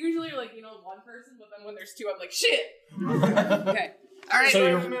 Like we usually are like, one person, but then when there's two, I'm like, shit. Okay. All right.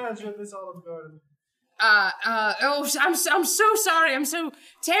 So I'm manager of this Olive Garden. I'm so sorry. I'm so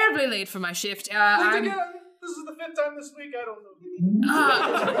terribly late for my shift. This is the 5th time this week. I don't know.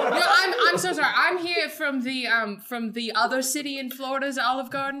 No, I'm so sorry. I'm here from the other city in Florida's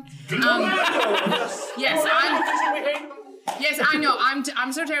Olive Garden. Yes, I know.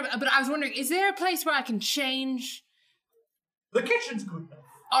 I'm so terrible. But I was wondering, is there a place where I can change? The kitchen's good enough.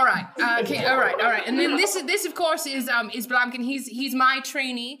 All right. Okay. All right. And then this of course is Blumpkin. He's my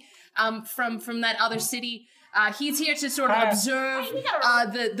trainee from that other city. He's here to sort of observe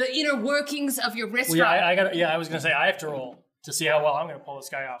the inner workings of your restaurant. Well, I was gonna say I have to roll to see how well I'm gonna pull this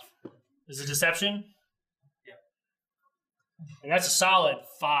guy off. Is it deception? Yeah. And that's a solid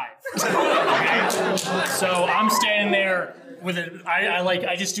 5. Okay? So I'm standing there with it.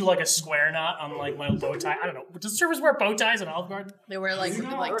 I just do like a square knot on like my bow tie. I don't know. Does servers wear bow ties in Olive Garden? They wear like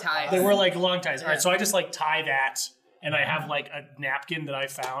ties. They wear like long ties. All right, so I just like tie that, and I have like a napkin that I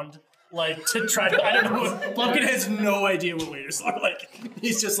found. Like, to try to, I don't know, Blumpkin has no idea what waiters look like.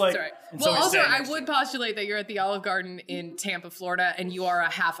 He's just like, Sorry. and Well, so he's also, standing I next to would postulate that you're at the Olive Garden in Tampa, Florida, and you are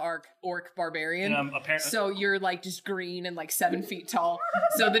a half-orc barbarian. And apparently, So you're like just green and like 7 feet tall.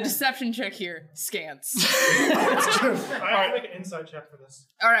 So the deception check here scans. That's true. I have to make an inside check for this.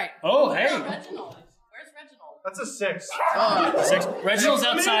 All right. Oh, hey. Reginald. Where's Reginald? That's a 6. 6. Reginald's The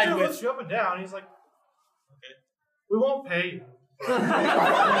outside manager with. looks you up and down. He's like, okay, we won't pay you.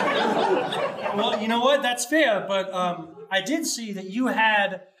 Well, you know what? That's fair, but I did see that you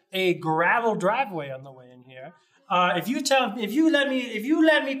had a gravel driveway on the way in here. If you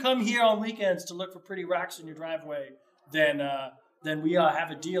let me come here on weekends to look for pretty rocks in your driveway, then we have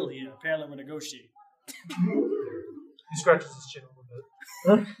a deal here. Apparently, we're negotiating. He scratches his chin a little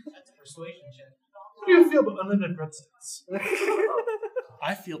bit. That's a persuasion check. How do you feel about unlimited breadsticks?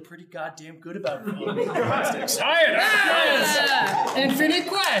 I feel pretty goddamn good about it. Excited! Yes! Infinite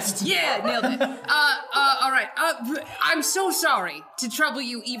Quest! Yeah, nailed it. All right. I'm so sorry to trouble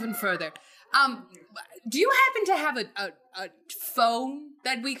you even further. Do you happen to have a phone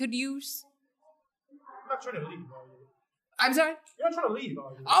that we could use? I'm not trying to leave, are you? I'm sorry? You're not trying to leave,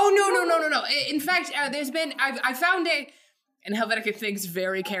 are you? Oh, no. In fact, I found and Helvetica thinks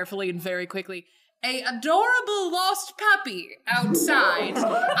very carefully and very quickly. a adorable lost puppy outside,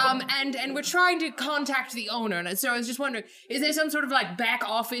 and we're trying to contact the owner. And so I was just wondering, is there some sort of like back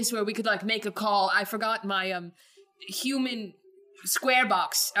office where we could like make a call? I forgot my human square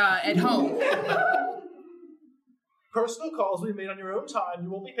box at home. Personal calls will be made on your own time.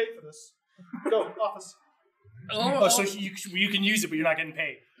 You won't be paid for this. Go, office. Oh, so you can use it, but you're not getting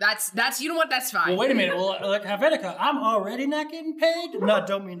paid. That's you know what? That's fine. Well, wait a minute. Well, like Helvetica, I'm already not getting paid. No,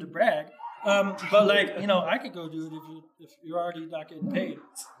 don't mean to brag. But like, you know, I could go do it if you're already not getting paid.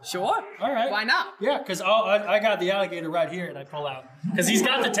 Sure. All right. Why not? Yeah, because I got the alligator right here, and I pull out because he's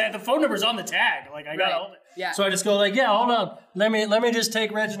got the tag. The phone number's on the tag. Like I gotta hold it. Yeah. So I just go like, yeah, hold on. Let me just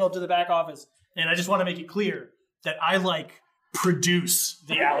take Reginald to the back office, and I just want to make it clear that I like produce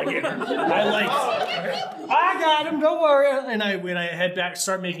the alligator. I got him. Don't worry. And when I head back,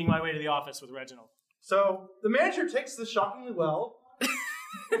 start making my way to the office with Reginald. So the manager takes this shockingly well.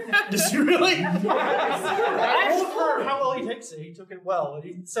 Does he really? I told her how well he takes it. He took it well, and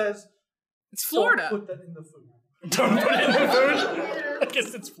he says, "It's Florida. Don't put that in the food. Don't put it in the food." I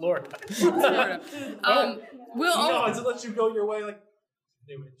guess it's Florida. Florida. No, it lets you go your way like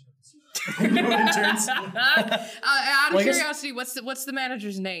new interns. New interns. Out of curiosity, what's the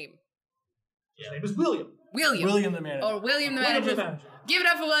manager's name? His name is William. William the manager. Or William the manager. Give it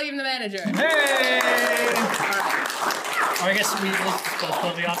up for William the manager. Hey! Or I guess let's both go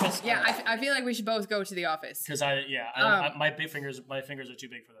to the office. Yeah, I feel like we should both go to the office. Because my fingers are too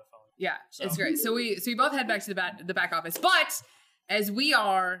big for the phone. Yeah, so. It's great. So we both head back to the back office. But as we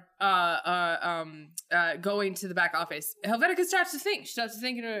are going to the back office, Helvetica starts to think. She starts to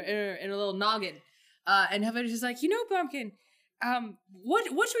think in a little noggin. And Helvetica's like, you know, Pumpkin, what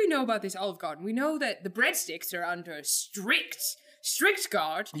do we know about this Olive Garden? We know that the breadsticks are under strict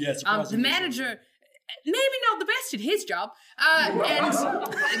guard. Yes. The manager, maybe not the best at his job. And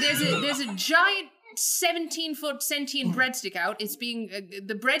there's a giant 17-foot sentient breadstick out. It's being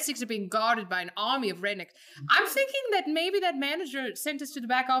the breadsticks are being guarded by an army of rednecks. I'm thinking that maybe that manager sent us to the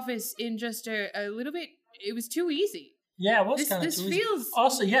back office in just a little bit. It was too easy. Yeah, it was kind of too easy. Feels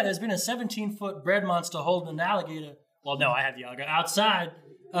also, yeah, there's been a 17-foot bread monster holding an alligator. Well, no, I had the alligator outside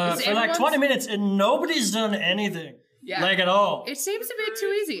for like 20 minutes, and nobody's done anything. Yeah. Like at all. It seems a bit too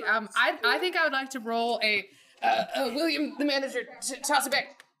easy. I think I would like to roll a William the manager toss it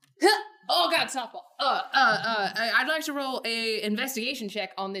back. Oh God, softball. I'd like to roll a investigation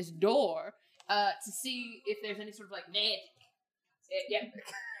check on this door to see if there's any sort of like magic. Yeah.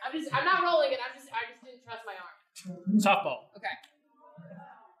 I'm not rolling it. I just didn't trust my arm. Softball. Okay.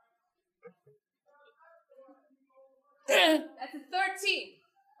 That's a 13.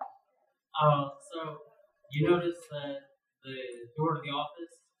 So you notice that the door to the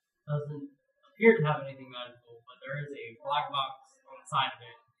office doesn't appear to have anything magical, but there is a black box on the side of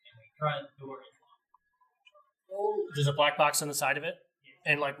it, and we try the door, it's locked. There's a black box on the side of it,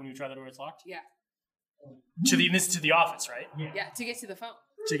 and like when you try the door, it's locked. Yeah. To the office, right? Yeah. To get to the phone.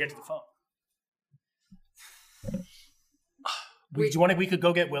 To get to the phone. We could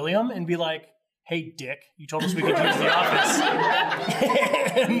go get William and be like, hey, Dick, you told us we could use the office.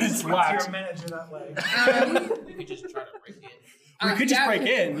 And it's locked. What's your manager that way? We could just try to break in. We could just break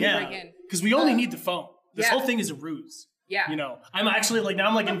in, yeah. Because we only need the phone. This whole thing is a ruse. Yeah. You know, I'm actually like, now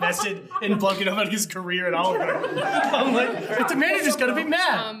I'm like invested in Blumpkin about his career and all of it. I'm like, but the manager's going to be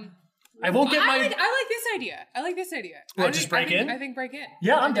mad. I won't get my... I like this idea. What, just break in? I think break in.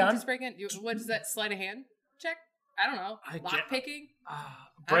 Yeah, I'm down. Just break in. What is that, sleight of hand check? I don't know. Lock picking?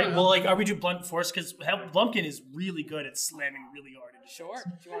 Well, like, are we doing blunt force? Because Blumpkin is really good at slamming really hard. Sure.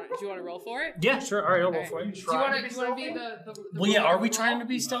 Do you want to roll for it? Yeah, sure. All right, I'll roll for it. Do you want to be the well, yeah. Are we trying to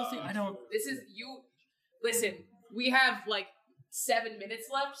be stealthy? I don't. This is you. Listen, we have like 7 minutes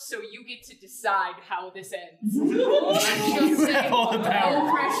left, so you get to decide how this ends. All the power.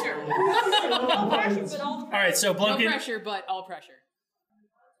 All pressure. All right, so Blumpkin. No pressure, but all pressure.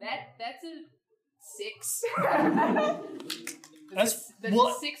 That's a 6. That's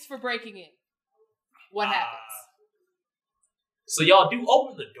a 6 for breaking in. What happens? So y'all do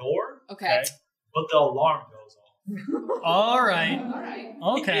open the door. Okay. But the alarm goes off. All right.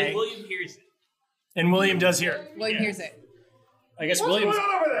 Okay. And William hears it. And William does hear it. William hears it. I guess What's going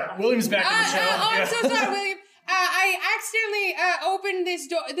on over there? William's back in the show. I'm so sorry, William. I accidentally opened this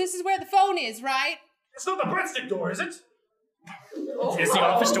door. This is where the phone is, right? It's not the breadstick door, is it? Is the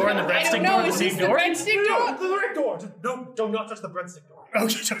office door and the breadstick door the same door? Breadstick door? No, the red door. No, do not touch the breadstick door.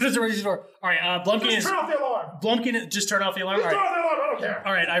 Okay, touch the breadstick door. All right, Blumpkin Just turn off the alarm. Blumpkin, just turn off the alarm. Just turn off the alarm. I don't care.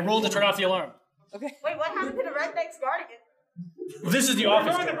 All right, I rolled to turn off the alarm. Okay. Wait, what happened to the rednecks guarding it? Well, this is the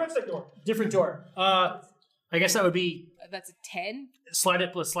office We're door. the breadstick door. Different door. I guess that would be That's a 10. sleight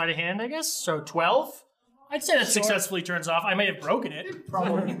of hand, I guess. So 12. I'd say that successfully turns off. I may have broken it,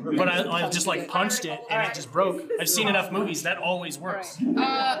 probably, but I just like punched it and it just broke. I've seen enough movies that always works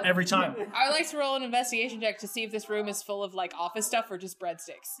every time. I would like to roll an investigation check to see if this room is full of like office stuff or just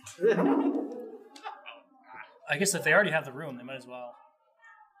breadsticks. I guess if they already have the room, they might as well.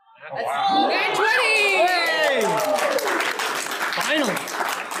 Nat 20! Finally.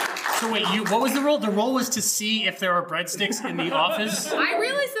 So wait, what was the roll? The roll was to see if there are breadsticks in the office? I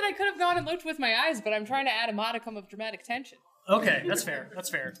realized that I could have gone and looked with my eyes, but I'm trying to add a modicum of dramatic tension. Okay, that's fair. That's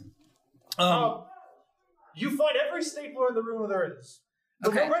fair. You find every stapler in the room there is.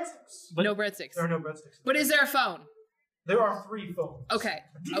 But Okay. no breadsticks. No breadsticks. There are no breadsticks. But is there a phone? There are 3 phones. Okay.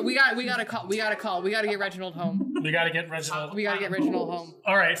 We got to call. We got to get Reginald home. We gotta get Reginald. We got to get Reginald home.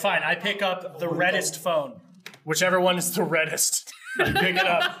 All right, fine. I pick up the reddest phone, whichever one is the reddest. I pick it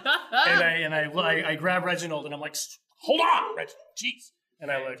up and I grab Reginald and I'm like, hold on, Reginald, jeez.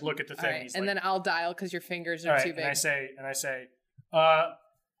 And I like look at the thing. All right, He's and like, then I'll dial because your fingers all are right, too big. and I say,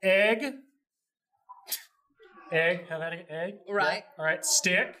 egg. Egg, have that egg? Right. Yeah. All right,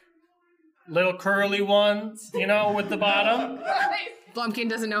 stick. Little curly one, you know, with the bottom. Blumpkin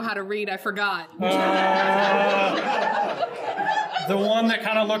doesn't know how to read. I forgot. The one that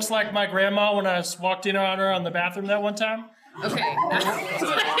kind of looks like my grandma when I walked in on her on the bathroom that one time. Okay. What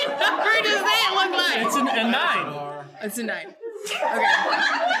number does that look like? It's a 9. It's a 9.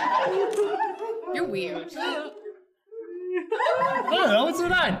 Okay. You're weird. I don't know, it's a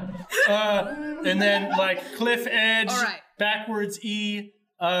 9. And then like cliff edge, All right. backwards E,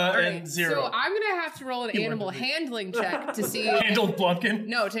 Right, and 0. So I'm gonna have to roll an animal handling check to see. Handle Blumpkin?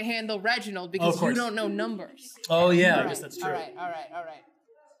 No, to handle Reginald because you don't know numbers. Oh yeah, All I guess right, that's true. All right.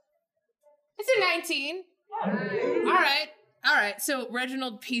 It's a 19. All right. So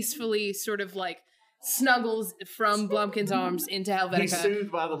Reginald peacefully sort of like snuggles from Blumpkin's arms into Helvetica. He's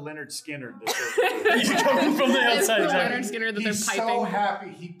soothed by the Leonard Skinner. He's coming from the outside. Leonard Skinner that He's they're piping. so happy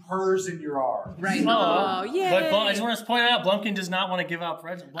he purrs in your arms. Right. Oh, yeah. But I just want to point out, Blumpkin does not want to give up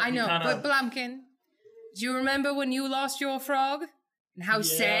Reginald. I know, but Blumpkin, do you remember when you lost your frog? And how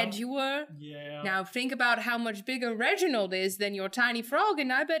sad you were? Yeah. Now think about how much bigger Reginald is than your tiny frog,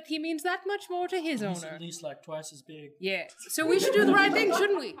 and I bet he means that much more to his He's owner. at least like twice as big. Yeah. So we should do the right thing,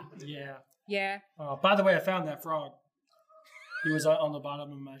 shouldn't we? Yeah. Yeah. By the way, I found that frog. He was on the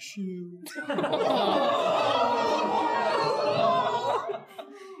bottom of my shoe.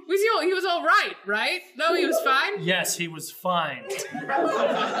 He was all right, right? No, he was fine? Yes, he was fine. All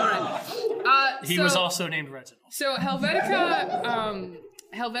right. He was also named Reginald. So Helvetica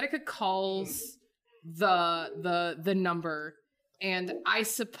calls the number, and I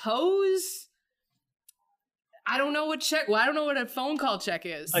suppose I don't know what a phone call check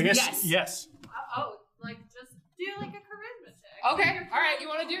is. I guess yes. Oh, like just do like a charisma check. Okay, all right, you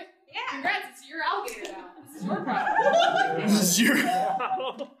want to do it? Yeah. Congrats, it's your alligator now. This is your problem. This is your.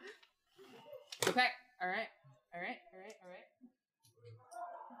 Okay, all right.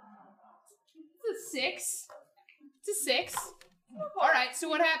 It's a 6. It's a 6. All right, so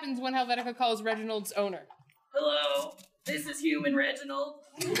what happens when Helvetica calls Reginald's owner? Hello, this is human Reginald.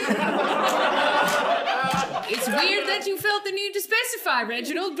 It's weird that you felt the need to specify,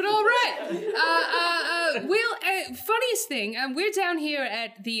 Reginald, but all right. Funniest thing, we're down here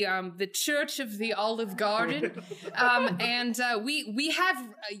at the Church of the Olive Garden, and we have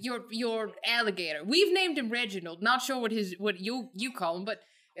your alligator. We've named him Reginald. Not sure what you call him, but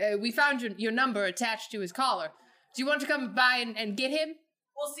we found your number attached to his collar. Do you want to come by and get him?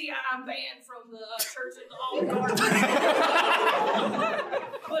 Well, see, I'm banned from the Church of the Olive Garden.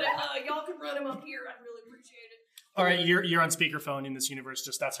 But y'all can run him up here. I'd really appreciate it. All right, you're on speakerphone in this universe.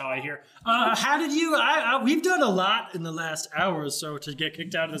 Just that's how I hear. How did you? We've done a lot in the last hour or so to get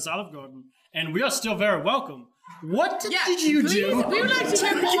kicked out of this Olive Garden, and we are still very welcome. What did you do? We would like to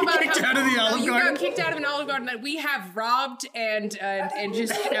hear more about kicked out of the Olive you Garden? got kicked out of an Olive Garden that we have robbed and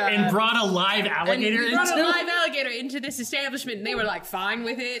just and brought a live alligator and we brought a live alligator into this establishment, and they were like fine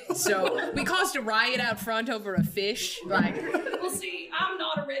with it. So we caused a riot out front over a fish. Like, Well, see, I'm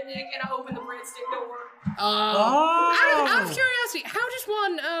not a redneck, and I open the breadstick door. out of curiosity, how does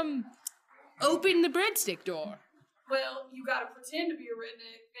one open the breadstick door? Well, you gotta pretend to be a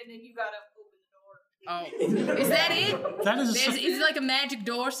redneck, and then you gotta open the door. Oh, is that it? That is. Is it like a magic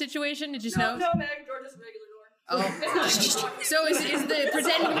door situation? It just knows. No magic door, just a regular door. Oh. So is the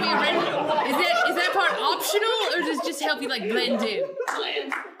pretending to be a redneck, is that part optional, or does it just help you like blend in?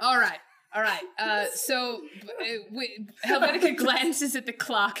 Blend. All right. All right. Helvetica glances at the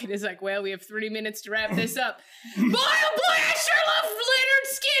clock and is like, "Well, we have 3 minutes to wrap this up." Boy, oh boy, I sure love Leonard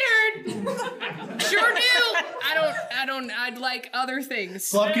Skinner. Sure do. I'd like other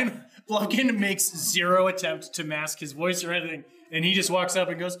things. Blumpkin makes zero attempt to mask his voice or anything, and he just walks up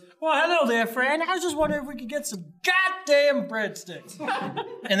and goes, "Well, hello there, friend. I was just wondering if we could get some goddamn breadsticks."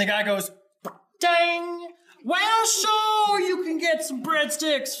 And the guy goes, "Dang. Well, sure, you can get some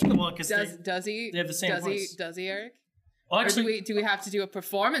breadsticks." Well, because does he? They have the same voice. Does he, Eric? Well, actually, or do we have to do a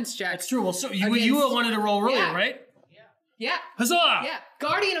performance check? That's true. Well, so you wanted to roll earlier, right? Yeah. Huzzah! Yeah.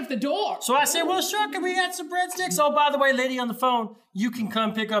 Guardian of the door. So I say, "Well, sure, can we get some breadsticks?" Oh, by the way, lady on the phone, you can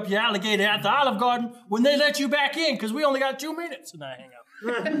come pick up your alligator at the Olive Garden when they let you back in, because we only got 2 minutes. And I hang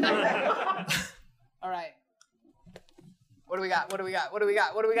up. All right. What do we got?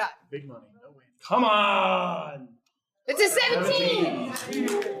 Big money. No way. Come on! It's a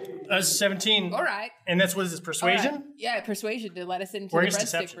 17! That's 17. All right. And that's what is this, persuasion? Right. Yeah, persuasion to let us into or the it's breadstick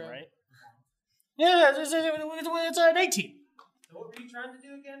deception, room. right? Yeah, it's an 18. So what were you trying to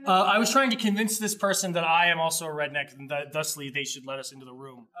do again? I was trying to convince this person that I am also a redneck, and that thusly they should let us into the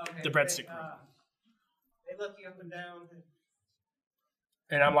room, the breadstick room. They look you up and down.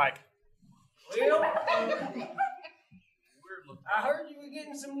 And I'm like, "Well, I heard you were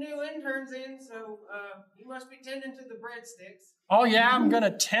getting some new interns in, so you must be tending to the breadsticks." "Oh yeah, I'm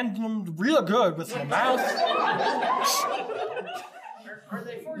gonna tend them real good with my mouth." Are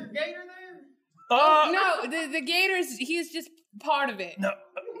they for your gator there? No, the gators, he's just part of it. No.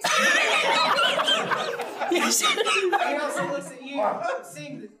 He also looks at you,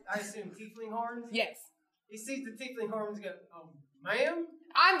 seeing the, I assume, tiefling horns? Yes. He sees the tiefling horns and goes, "Oh, ma'am?"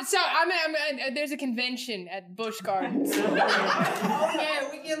 I'm there's a convention at Busch Gardens. "Oh yeah,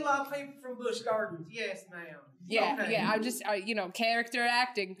 we get a lot of people from Busch Gardens. Yes, ma'am." Yeah, Okay. yeah. I'm just, character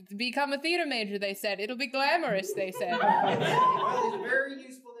acting. To become a theater major, they said. It'll be glamorous, they said. Well, it's very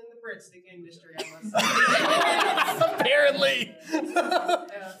useful in the breadstick industry, I must say. Apparently. In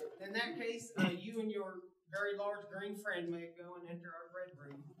that case, you and your very large green friend may go and enter our bread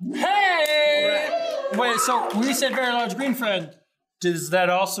room. Hey! Wait, so when you said very large green friend, does that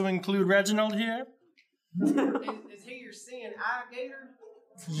also include Reginald here? Is he your seeing eye gator?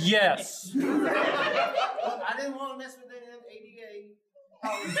 Yes. Well, I didn't want to mess with any of ADA.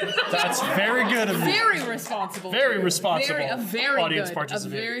 That's very good of you. Very responsible. Very responsible. A very audience good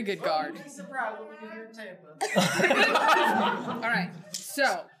participant. A very good guard. I'd be surprised when we hear Tampa. All right,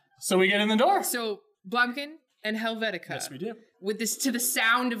 So we get in the door. So Blumpkin and Helvetica. Yes, we do. With this, to the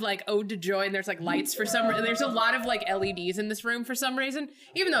sound of like Ode to Joy, and there's like lights for some reason. There's a lot of like LEDs in this room for some reason,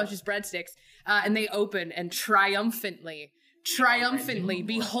 even though it's just breadsticks. And they open and triumphantly,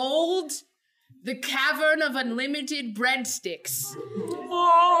 behold the cavern of unlimited breadsticks.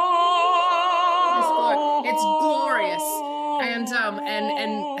 It's glorious. And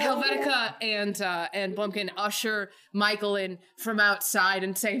Helvetica and Blumpkin usher Michael in from outside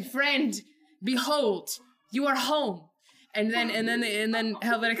and say, "Friend, behold, you are home." And then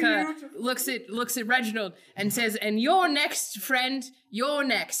Helvetica looks at Reginald and says, "And you're next, friend. You're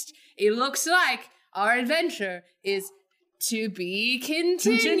next. It looks like our adventure is to be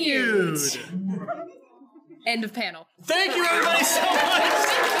continued." End of panel. Thank you, everybody, so much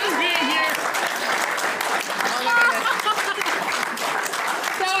for being here.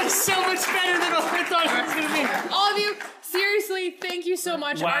 That was so much better than what I thought it was going to be. All of you, seriously, thank you so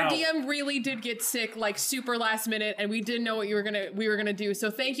much. Wow. Our DM really did get sick like super last minute, and we didn't know what we were gonna do.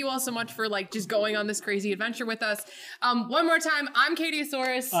 So thank you all so much for like just going on this crazy adventure with us. One more time, I'm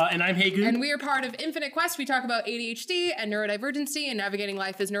Katiosaurus. And I'm Hey Goon. And we are part of Infinite Quest. We talk about ADHD and neurodivergency and navigating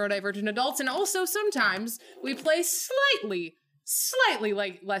life as neurodivergent adults, and also sometimes we play slightly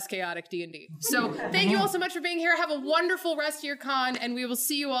like less chaotic D&D. So thank you all so much for being here. Have a wonderful rest of your con, and we will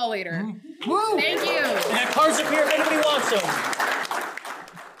see you all later. Woo! Thank you. And that cards up here if anybody wants them.